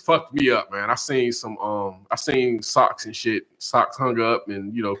fucked me up, man. I seen socks and shit. Socks hung up,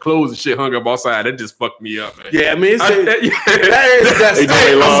 and clothes and shit hung up outside. That just fucked me up, man. Yeah, I mean, I'm good.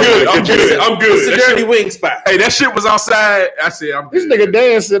 It's a dirty wing spot. Hey, that shit was outside. I said, I'm This good. nigga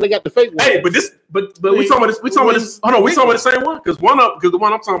Dan said they got the fake one. Hey, but we talking about this. We talking about this. Hold on, we talking about the same one because the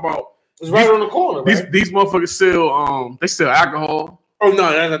one I'm talking about. It's right on the corner. Right? These motherfuckers sell they sell alcohol. Oh no.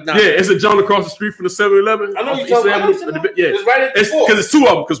 Yeah, it's a joint across the street from the 7-Eleven. I know you're talking about. Yeah, It's right at the because it's two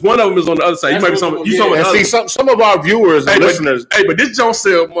of them. Because one of them is on the other side. That's You might be talking. You talking And about see, some of our viewers and listeners but this don't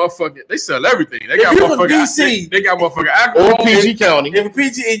sell motherfucking. They sell everything. They If got you're from motherfucking. DC, they got motherfucking alcohol. or PG County. If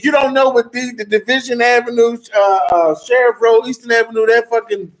PG, if you don't know what the Division Avenue, Sheriff Road, Eastern Avenue, that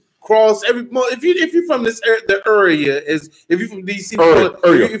fucking cross if you're from the area if you're from DC,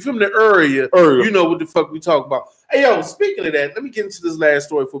 if you're from the area, you know what the fuck we talk about. Hey yo, speaking of that, let me get into this last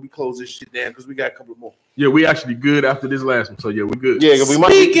story before we close this shit down because we got a couple more. Yeah, we actually good after this last one, so yeah, we're good. Yeah, we might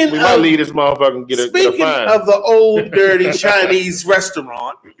leave this motherfucker and get a Speaking fine. of the old dirty Chinese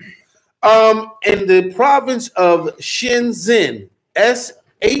restaurant, in the province of Shenzhen, Shenzhen,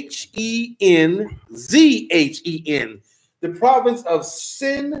 the province of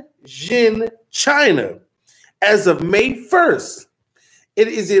Shenzhen, China, as of May 1st, it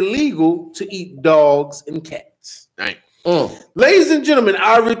is illegal to eat dogs and cats. Dang. Ladies and gentlemen,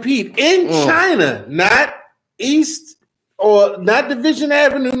 I repeat, in China, not East or not Division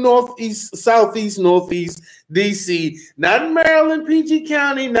Avenue, Northeast, Southeast, Northeast, DC, not in Maryland, PG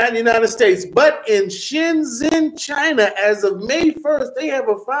County, not in the United States, but in Shenzhen, China, as of May 1st, they have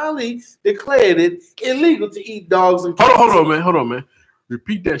finally declared it illegal to eat dogs and cats. Hold on, man.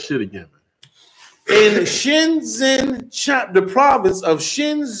 Repeat that shit again, man. In Shenzhen, the province of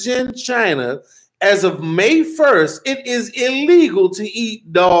Shenzhen, China, as of May 1st, it is illegal to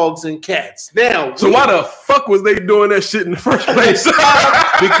eat dogs and cats. Now, so why the fuck was they doing that shit in the first place?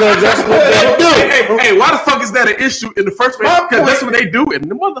 Because that's what they do. Hey, why the fuck is that an issue in the first place? Because that's what they do. And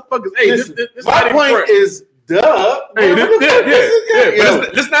the motherfuckers, hey, listen, this my point is, duh. Hey,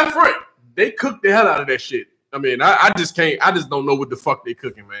 let's not front. They cook the hell out of that shit. I mean, I just don't know what the fuck they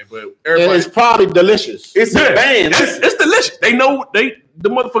cooking, man. But everybody, it's probably delicious. It's a band. It's delicious. They know the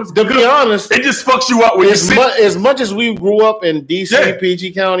motherfuckers. To be honest, they just fucks you up when you sit. As much as we grew up in DC,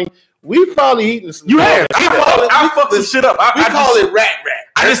 PG County, we probably eating some. You have. I fuck this shit up. We call it rat.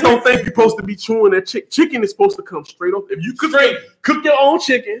 I just don't think you're supposed to be chewing that chicken. Chicken is supposed to come straight off. If you cook your own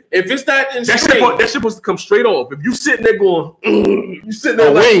chicken, if it's not in that shit supposed to come straight off. If you sitting there going, you sitting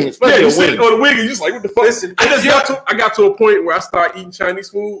there wing, especially you sitting on the wing, and you just like, what the fuck? Listen, I got to a point where I started eating Chinese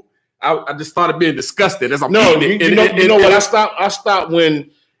food. I just started being disgusted as I'm eating it. You know what? I stopped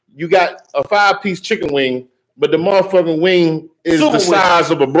when you got a 5-piece chicken wing, but the motherfucking wing is the size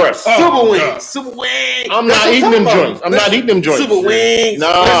of a breast. Super wing. I'm not eating them joints. I'm not eating them joints. Super wings.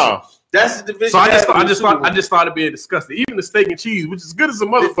 Nah. That's the division. So I just started being disgusted. Even the steak and cheese, which is good as a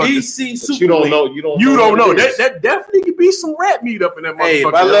motherfucker. DC Super you don't know. You don't know. That definitely could be some rat meat up in that motherfucker. Hey,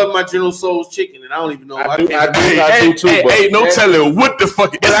 I love my General Tso's chicken, and I don't even know. I do too. Hey, no telling what the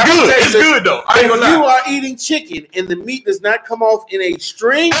fuck. It's good. It's good though. I ain't gonna lie. If you are eating chicken and the meat does not come off in a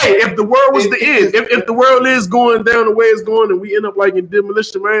string, hey, if the world was the end, if the world is going down the way it's going, and we end up like in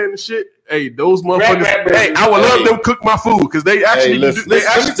Demolition Man and shit. Hey, those motherfuckers. Hey, I would love them cook my food because they actually. Let me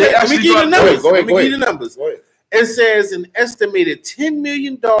give you the numbers. Let me give you the numbers. It says an estimated 10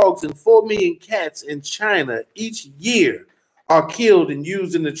 million dogs and 4 million cats in China each year are killed and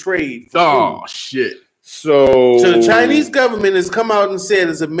used in the trade. Oh shit! So the Chinese government has come out and said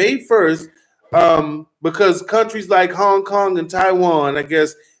as of May 1st, because countries like Hong Kong and Taiwan, I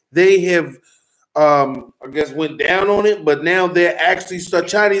guess they have. Went down on it, but now they're actually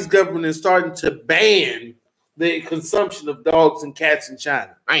Chinese government is starting to ban the consumption of dogs and cats in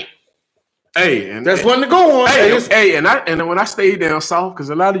China. Right. Hey, and that's one to go on. Hey, and when I stayed down south, because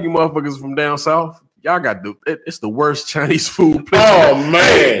a lot of you motherfuckers from down south, y'all got it's the worst Chinese food place. Oh man,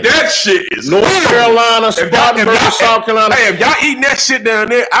 hey, that shit is North Carolina, Spartanburg, South Carolina. Hey, if y'all eating that shit down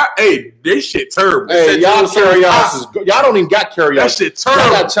there, this shit terrible. Hey, y'all don't even got carry out. That shit terrible.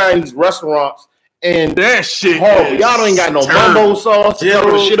 Y'all got Chinese restaurants. And that shit horrible. Y'all don't ain't got no mumbo sauce to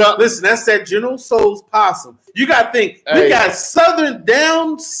cover the shit up. Listen, that's that General Tso's possum. You got to think, we got southern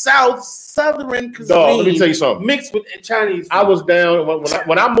cuisine. Dog, let me tell you something. Mixed with Chinese food. I was down,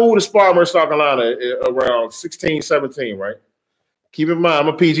 when I moved to Spartanburg, South Carolina, around 16, 17, right? Keep in mind,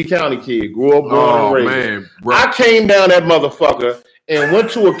 I'm a PG County kid. Grew up, born and raised. Man, bro. I came down that motherfucker and went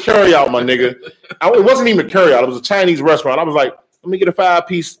to a carryout, my nigga. It wasn't even a carryout. It was a Chinese restaurant. I was like, let me get a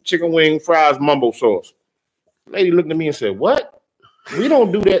 5-piece chicken wing, fries, mumbo sauce. Lady looked at me and said, "What? We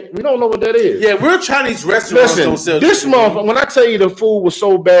don't do that. We don't know what that is." Yeah, we're Chinese restaurants. Listen, don't sell this chicken. motherfucker. When I tell you the food was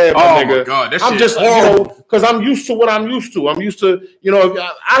so bad, my nigga, God, that I'm shit just because I'm used to what I'm used to. I'm used to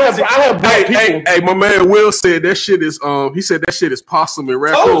I have black people. Hey, my man Will said that shit is he said that shit is possum and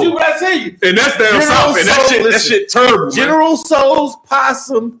raccoon. Told you what I tell you. And that's damn General south. And that Tso's, shit terrible. Man. General Tso's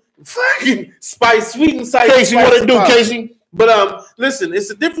possum, fucking spice, sweet and spicy. Casey, what it do, possum. Casey? But listen, it's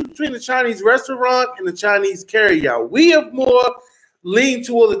the difference between the Chinese restaurant and the Chinese carry-out. We have more lean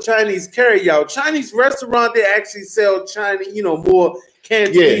toward the Chinese carry-out. Chinese restaurant, they actually sell Chinese, more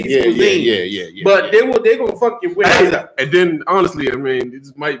Cantonese cuisine. Yeah. But they're gonna fuck your ways up. And then honestly, I mean,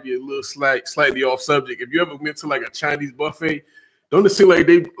 this might be a little slightly off subject. If you ever went to like a Chinese buffet, don't it seem like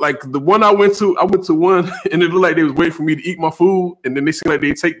they like the one I went to one and it looked like they was waiting for me to eat my food, and then they seem like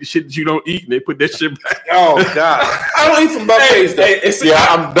they take the shit that you don't eat and they put that shit back. Oh God, I don't eat from buffets though.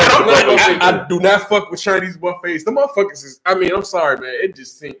 I do not fuck with Chinese buffets. The motherfuckers is. I mean, I'm sorry, man.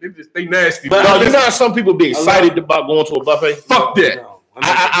 They nasty. But you know how some people be excited about going to a buffet? Fuck that. No,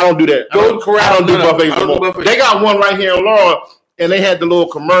 I don't do that. Golden Corral. I don't do buffets I don't no do more. buffets. They got one right here in Laurel, and they had the little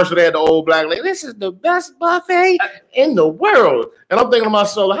commercial. They had the old black lady. This is the best buffet in the world. And I'm thinking to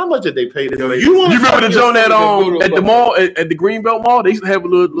myself, how much did they pay this lady? You remember the joint at the mall at the Greenbelt Mall? They used to have a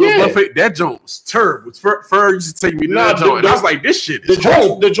little buffet. That joint was terrible. Fur used to take me to that joint. And I was like, this shit is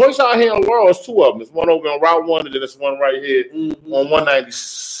the joints out here in Laurel is two of them. It's one over on Route 1, and then there's one right here on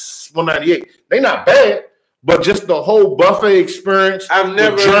 198. They not bad. But just the whole buffet experience, I've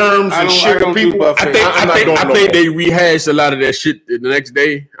never with germs and shit. People, I think they rehashed a lot of that shit the next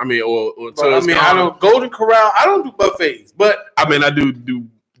day. I mean, I don't Golden Corral. I don't do buffets, but I mean, I do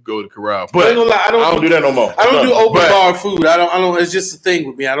go to Corral, but I don't do that no more. I don't do open bar food. I don't. It's just a thing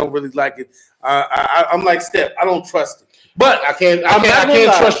with me. I don't really like it. I'm like Steph. I don't trust it. But I can't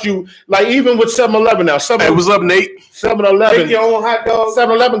trust you. Like even with 7-Eleven now. Hey, what's up, Nate? 7-Eleven. Make your own hot dog.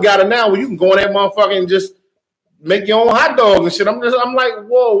 7-Eleven got it now where you can go in that motherfucker and just make your own hot dogs and shit. I'm like,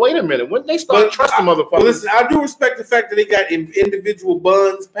 whoa, wait a minute. When they start trusting motherfuckers? Listen, I do respect the fact that they got individual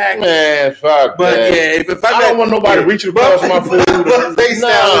buns packed. Man, fuck. But man. yeah, if I don't want nobody reaching across my food, buffet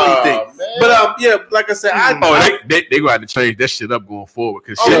style anything. Man. But yeah, like I said, they gonna have to change that shit up going forward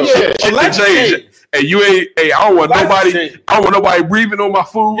because shit change. Hey, you ain't. Hey, I don't want nobody. I don't want nobody breathing on my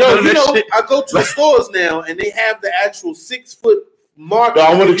food. Yo, I go to the stores now and they have the actual 6-foot mark.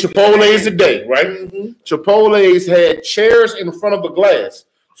 I went to Chipotle's today, right? Mm-hmm. Chipotle's had chairs in front of the glass.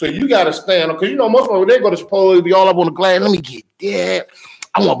 So you got to stand up. Because, most people, when they go to Chipotle, they be all up on the glass. Let me get that.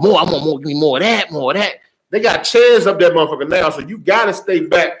 I want more. Give me more of that. They got chairs up that motherfucker now. So you got to stay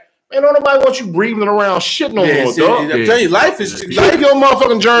back. Man, don't nobody want you breathing around shit no more, dog. I'm telling you, life is keep your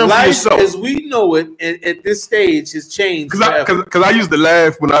motherfucking germs life for yourself. As we know it at this stage has changed. Because I used to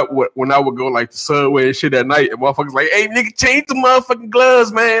laugh when I would go like the subway and shit at night, and motherfuckers like, hey nigga, change the motherfucking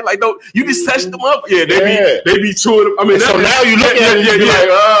gloves, man. Like, don't you just touch them up? Yeah, they be chewing them. I mean, so now you look at it,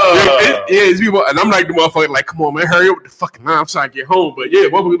 like, it's people, and I'm like the motherfucker, like, come on, man, hurry up with the fucking line. I'm trying to get home, but yeah,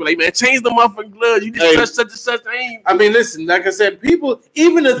 motherfuckers be like, man, change the motherfucking gloves. You just touch such and such thing. I mean, listen, like I said, people,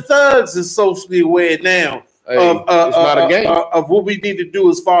 even the thugs is socially aware now of what we need to do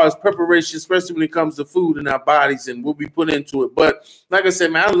as far as preparation, especially when it comes to food in our bodies and what we put into it. But like I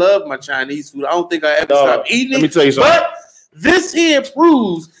said, man, I love my Chinese food. I don't think I ever stop eating it. Let me tell you something. But this here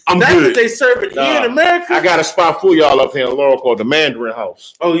proves that they serve it here in America. I got a spot for y'all up here in Laurel called the Mandarin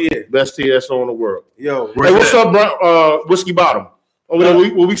House. Oh yeah, best TSO in the world. Yo, hey, what's up, Whiskey Bottom? Over there, we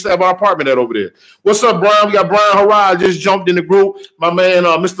used to have our apartment at over there. What's up, Brian? We got Brian Harrod just jumped in the group. My man,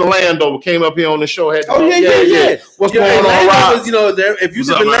 Mr. Landover, came up here on the show. Yeah. What's going on, Rod? If you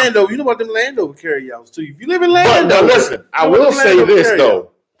live in Landover, you know about them Landover carryouts too. If you live in Landover, now listen, I will say this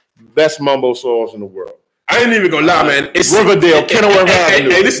though: best mumbo sauce in the world. I ain't even gonna lie, man. It's Riverdale, Kenilworth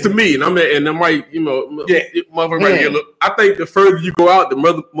Avenue. Hey, this to me, and I might, motherfucker. I think the further you go out, the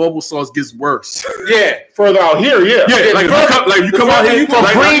mobile sauce gets worse. Yeah, further out here, like you come out here,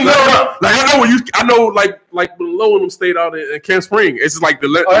 I know, like below them stayed out in Camp Spring. It's like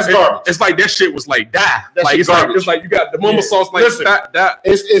it's like that shit was like die. Like it's like you got the mumbo sauce like that.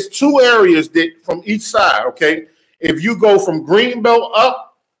 It's two areas that from each side. Okay, if you go from Greenbelt up,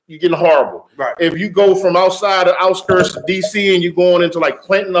 you're getting horrible. Right. If you go from outside the outskirts of DC and you're going into like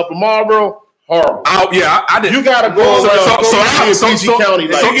Clinton up in Marlboro, horrible. I did. You gotta go County. So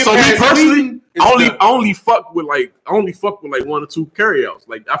me personally, I only fuck with like 1 or 2 carryouts.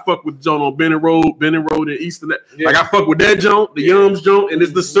 Like I fuck with John on Benning Road and Eastern. Yeah. Like I fuck with that joint, the Yums joint, and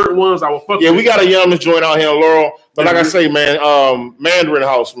there's the certain ones I will fuck with. Yeah, we got a Yums joint out here in Laurel. But like I say, man, Mandarin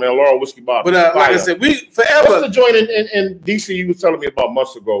House, man, Laurel Whiskey Bar. But like I said, we forever. What's the joint in DC you was telling me about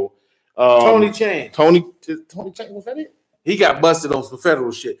months ago? Tony Chan. Tony Chan, was that it? He got busted on some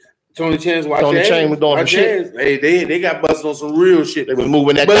federal shit. Tony Chan was doing some shit. Hey, they got busted on some real shit. They was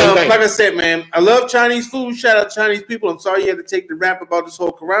moving that thing. Like I said, man, I love Chinese food. Shout out Chinese people. I'm sorry you had to take the rap about this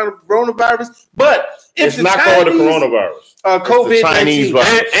whole coronavirus, but it's not called the coronavirus. COVID-19.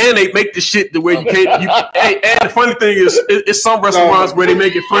 And they make the shit the way you can't. And the funny thing is, it's some restaurants where they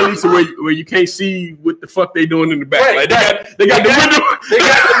make it funny to where you can't see what the fuck they doing in the back. Right. Like they got the window. They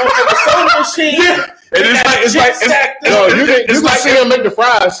got the motherfucking soda machine. Yeah. And it's you can see them make the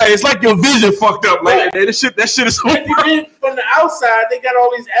fries. Hey, it's like your vision fucked up. Like that shit is so from the outside, they got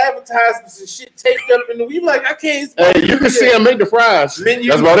all these advertisements and shit taped up in the. You like I can't. Hey, you can see them make the fries.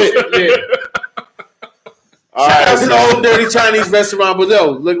 That's about it. Yeah. All right, that's an old dirty Chinese restaurant, but no,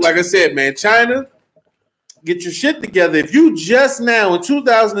 look, like I said, man, China, get your shit together. If you just now in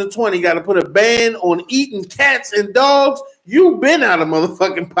 2020 got to put a ban on eating cats and dogs, you've been out of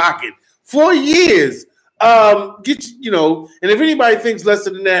motherfucking pocket for years. And if anybody thinks less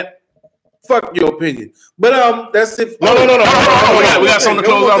than that, fuck your opinion. But that's it. No. We got something to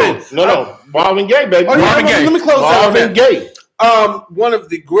close out on. No. Marvin Gaye, baby. Marvin Gaye. Let me close out. Marvin Gaye. One of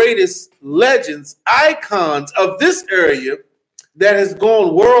the greatest legends, icons of this area that has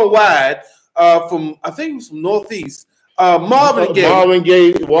gone worldwide from Northeast. Marvin Gaye. Marvin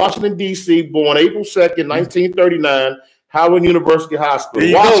Gaye, Washington, D.C., born April 2nd, 1939, Howard University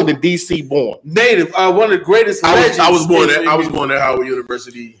Hospital, Washington, D.C., born. Native, one of the greatest legends. I was born at Howard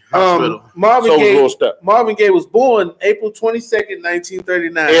University Hospital. Marvin Gaye was born April 22nd,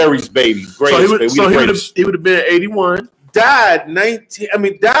 1939. Aries baby. Greatest, he would have been 81. Died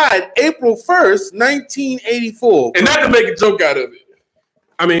April 1st, 1984. And not to make a joke out of it.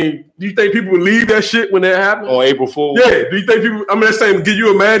 I mean, do you think people would leave that shit when that happened? On April Fool's? Yeah. Do you think people, that's saying, can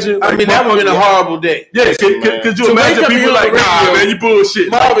you imagine? That would have been a horrible day. Yeah. Could you imagine people like, nah, man, you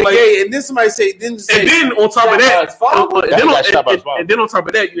bullshit. Marvin Gaye, and then somebody say, and then on top of that,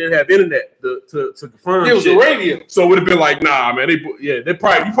 you didn't have internet to confirm. It was the radio. So it would have been like, nah, man, you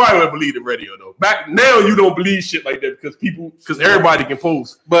probably would have believed the radio though. Back now, you don't believe shit like that because everybody can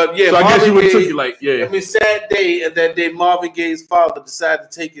post. But yeah, so I guess you would have took it like, yeah. I mean, sad day, and that day Marvin Gaye's father decided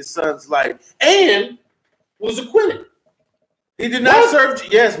to take his son's life and was acquitted. He did not serve.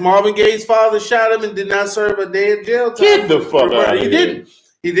 Yes, Marvin Gaye's father shot him and did not serve a day in jail time. Get the fuck out of here. He didn't.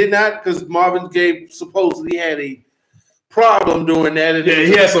 He did not, because Marvin Gaye supposedly had a problem doing that. And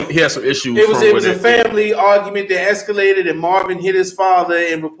he had some issues. It was a family argument that escalated, and Marvin hit his father,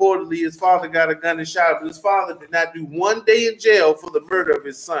 and reportedly his father got a gun and shot him. But his father did not do 1 day in jail for the murder of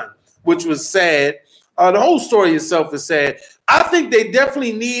his son, which was sad. The whole story itself is sad. I think they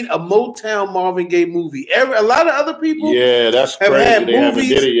definitely need a Motown Marvin Gaye movie. A lot of other people, that's have crazy. had they movies,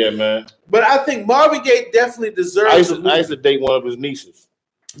 haven't did it yet, man. But I think Marvin Gaye definitely deserves. I used to date one of his nieces.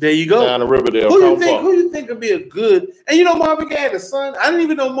 There you go. Down the Riverdale. Who you think would be a good? And Marvin Gaye had a son. I didn't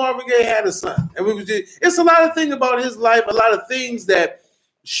even know Marvin Gaye had a son. And it's a lot of things about his life. A lot of things that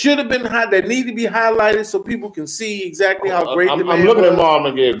should have been that need to be highlighted so people can see exactly how great the man I'm looking was. at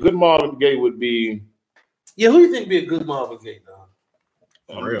Marvin Gaye. A good Marvin Gaye would be. Yeah, who do you think would be a good Marvin Gaye, dog?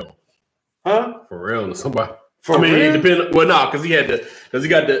 For real. Huh? For real. Somebody. Real? It depends. Well, no, because he got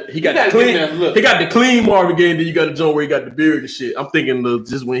the clean Marvin Gaye, and then you got the joint where he got the beard and shit. I'm thinking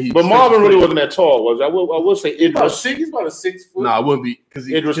just when he. But Marvin really wasn't that tall, was I will say Idris. He's about a 6 foot. Nah, it wouldn't be because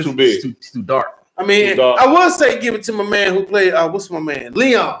Idris too big. He's too dark. I mean, I will say give it to my man who played. What's my man?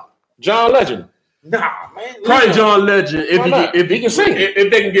 Leon. John Legend. Nah, man. Probably John Legend if he can sing. If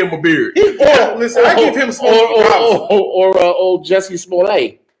they can give him a beard. Listen, I give him or old Jesse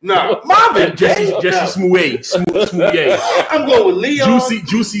Smollett. No, Marvin. Jesse Smollett. I'm going with Leon.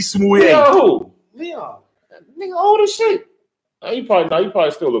 Juicy Smollett. Leon. Nigga old as shit. You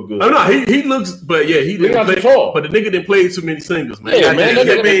probably still look good. No, he looks, but yeah, he didn't play tall. But the nigga didn't play too many singles, man. Yeah, man. The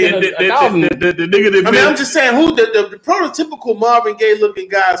nigga didn't. I mean, I'm just saying who the prototypical Marvin Gaye looking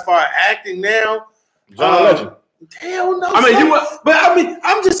guy as far as acting now. John Legend. Hell no.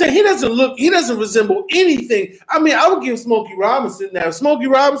 I'm just saying he doesn't resemble anything. I mean, I would give Smokey Robinson now. If Smokey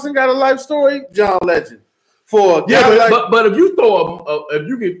Robinson got a life story, John Legend. But if you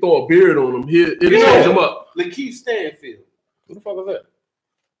can throw a beard on him, it'll change him up. Lakeith Stanfield. Who the fuck is that?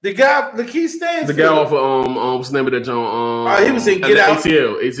 The guy, Lakeith Stanfield. The guy off of what's the name of that joint? He was in Get Out.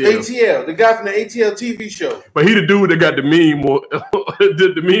 ATL. The guy from the ATL TV show. But he the dude that got the meme,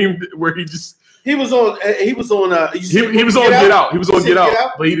 the meme where he just. He was on. He was on Get Out. He was on Get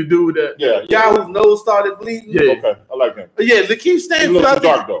Out. But he the dude that guy whose nose started bleeding. Yeah, okay, I like him. Yeah, Lakeith Stanfield. He looks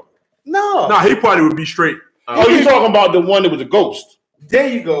dark though. No, he probably would be straight. You talking about the one that was a ghost? There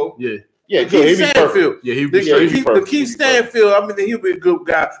you go. Yeah. Yeah, Keith he'd be perfect. Stanfield. Yeah, he The was straight. Keith Stanfield, I mean, he'll be a good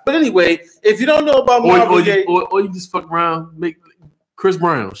guy. But anyway, if you don't know about Marvin Gaye, or you just fuck around, make Chris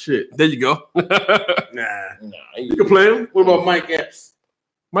Brown. Shit, there you go. You can play him. What about Mike Epps?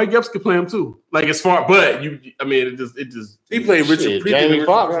 Mike Epps could play him too. Like as far, but it just he played Richard. Jamie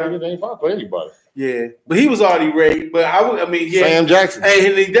Foxx. Jamie Foxx play anybody. Yeah, but he was already raised. But Sam Jackson. Hey,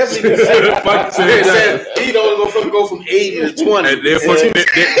 and he definitely did he don't go from 80 to 20. And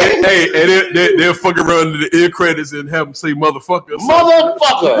they'll fucking run to the end credits and have them say motherfucker.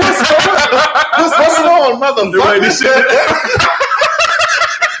 Motherfucker. What's on, motherfucker?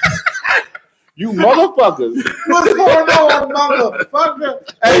 You motherfuckers. What's going on, motherfucker?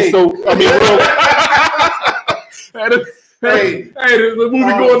 Hey, so I mean, hey, there's a movie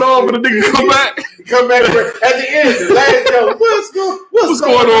going on, but the nigga come back at the end. The last joke. What's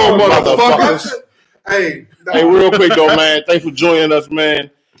going on, motherfuckers? Hey, real quick though, man. Thanks for joining us, man.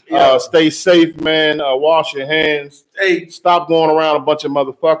 Stay safe, man. Wash your hands. Hey, stop going around a bunch of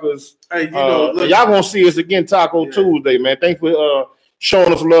motherfuckers. Hey, y'all gonna see us again Taco Tuesday, man. Thanks for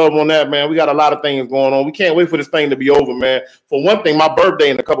showing us love on that, man. We got a lot of things going on. We can't wait for this thing to be over, man. For one thing, my birthday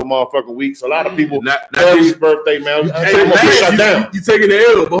in a couple motherfucking weeks. A lot of people Harry's birthday, man. You taking the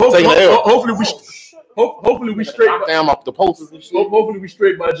L, but hopefully we straight. Damn off the posters and shit. Hopefully we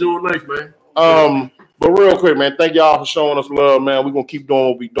straight by June 9th, man. But real quick, man, thank y'all for showing us love, man. We're gonna keep doing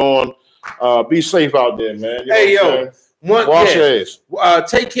what we're doing. Be safe out there, man. You know wash your ass.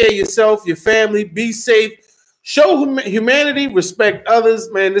 Take care of yourself, your family. Be safe. Show humanity, respect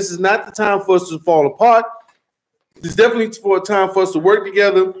others, man. This is not the time for us to fall apart. It's definitely for a time for us to work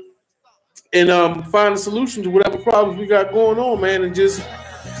together and find a solution to whatever problems we got going on, man. And just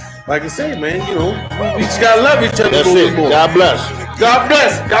like I say, man, we just gotta love each other. That's it. God bless. God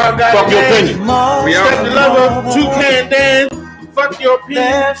bless. God fuck your opinion. We out. The lover, Toucan Dan. Fuck your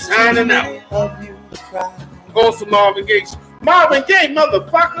opinion. Signing out. Go to Marvin Gaye. Marvin Gaye,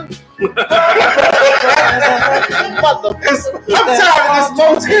 motherfucker. I'm tired of this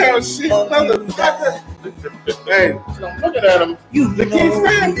motel shit, motherfucker. Hey, I'm looking at him. The Keith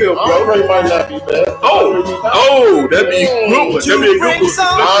Stanfield, bro. Andre might not be bad. That'd be a good one. That'd be a good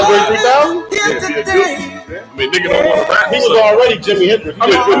one. Andre 3000? I mean, nigga don't want to rap. He was already Jimi Hendrix. I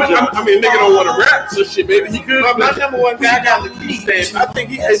mean, nigga don't want to rap. So shit, maybe he could. My number one guy, I got Lakeith Stanfield. I think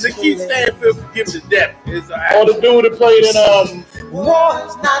Lakeith Stanfield could give the depth. Oh, the dude that played in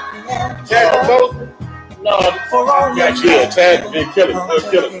War's not the end. Chadwick Boseman. No, Chad Killer.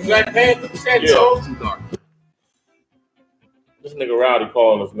 Black Panther. Chad Too dark. This nigga Rowdy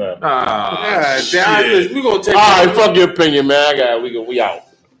calling us now. We gonna take. All right, fuck your opinion, man. We out.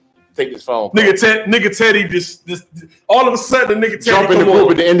 Take this phone. Nigga Teddy just all of a sudden the nigga Teddy jump in the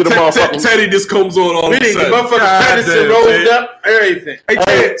group at the end of the motherfucking. Teddy just comes on all of a sudden. Motherfucking Patterson rolled up everything.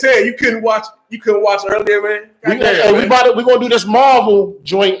 Hey Ted, you couldn't watch earlier, man. We're gonna do this Marvel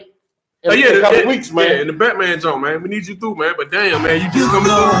joint. In a couple weeks, man. Yeah, in the Batman joint, man. We need you through, man. But damn, man, you just coming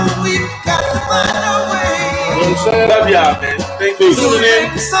through. We've got to find a way. You know what I'm saying? Love y'all, man. Thanks for tuning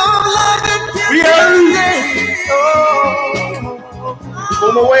in. We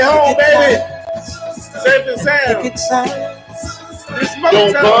on my way home, baby. Safe and sound.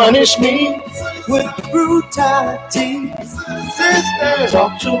 Don't punish me with brutality. Sister,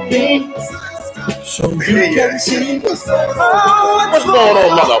 talk to me. So you can see what's going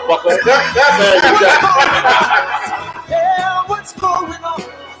on, motherfucker. Yeah, what's going on?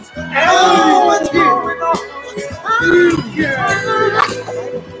 Oh, what's going on?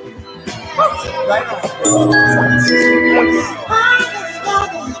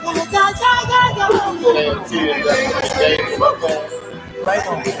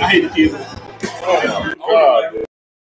 I hate the kids. Oh my God.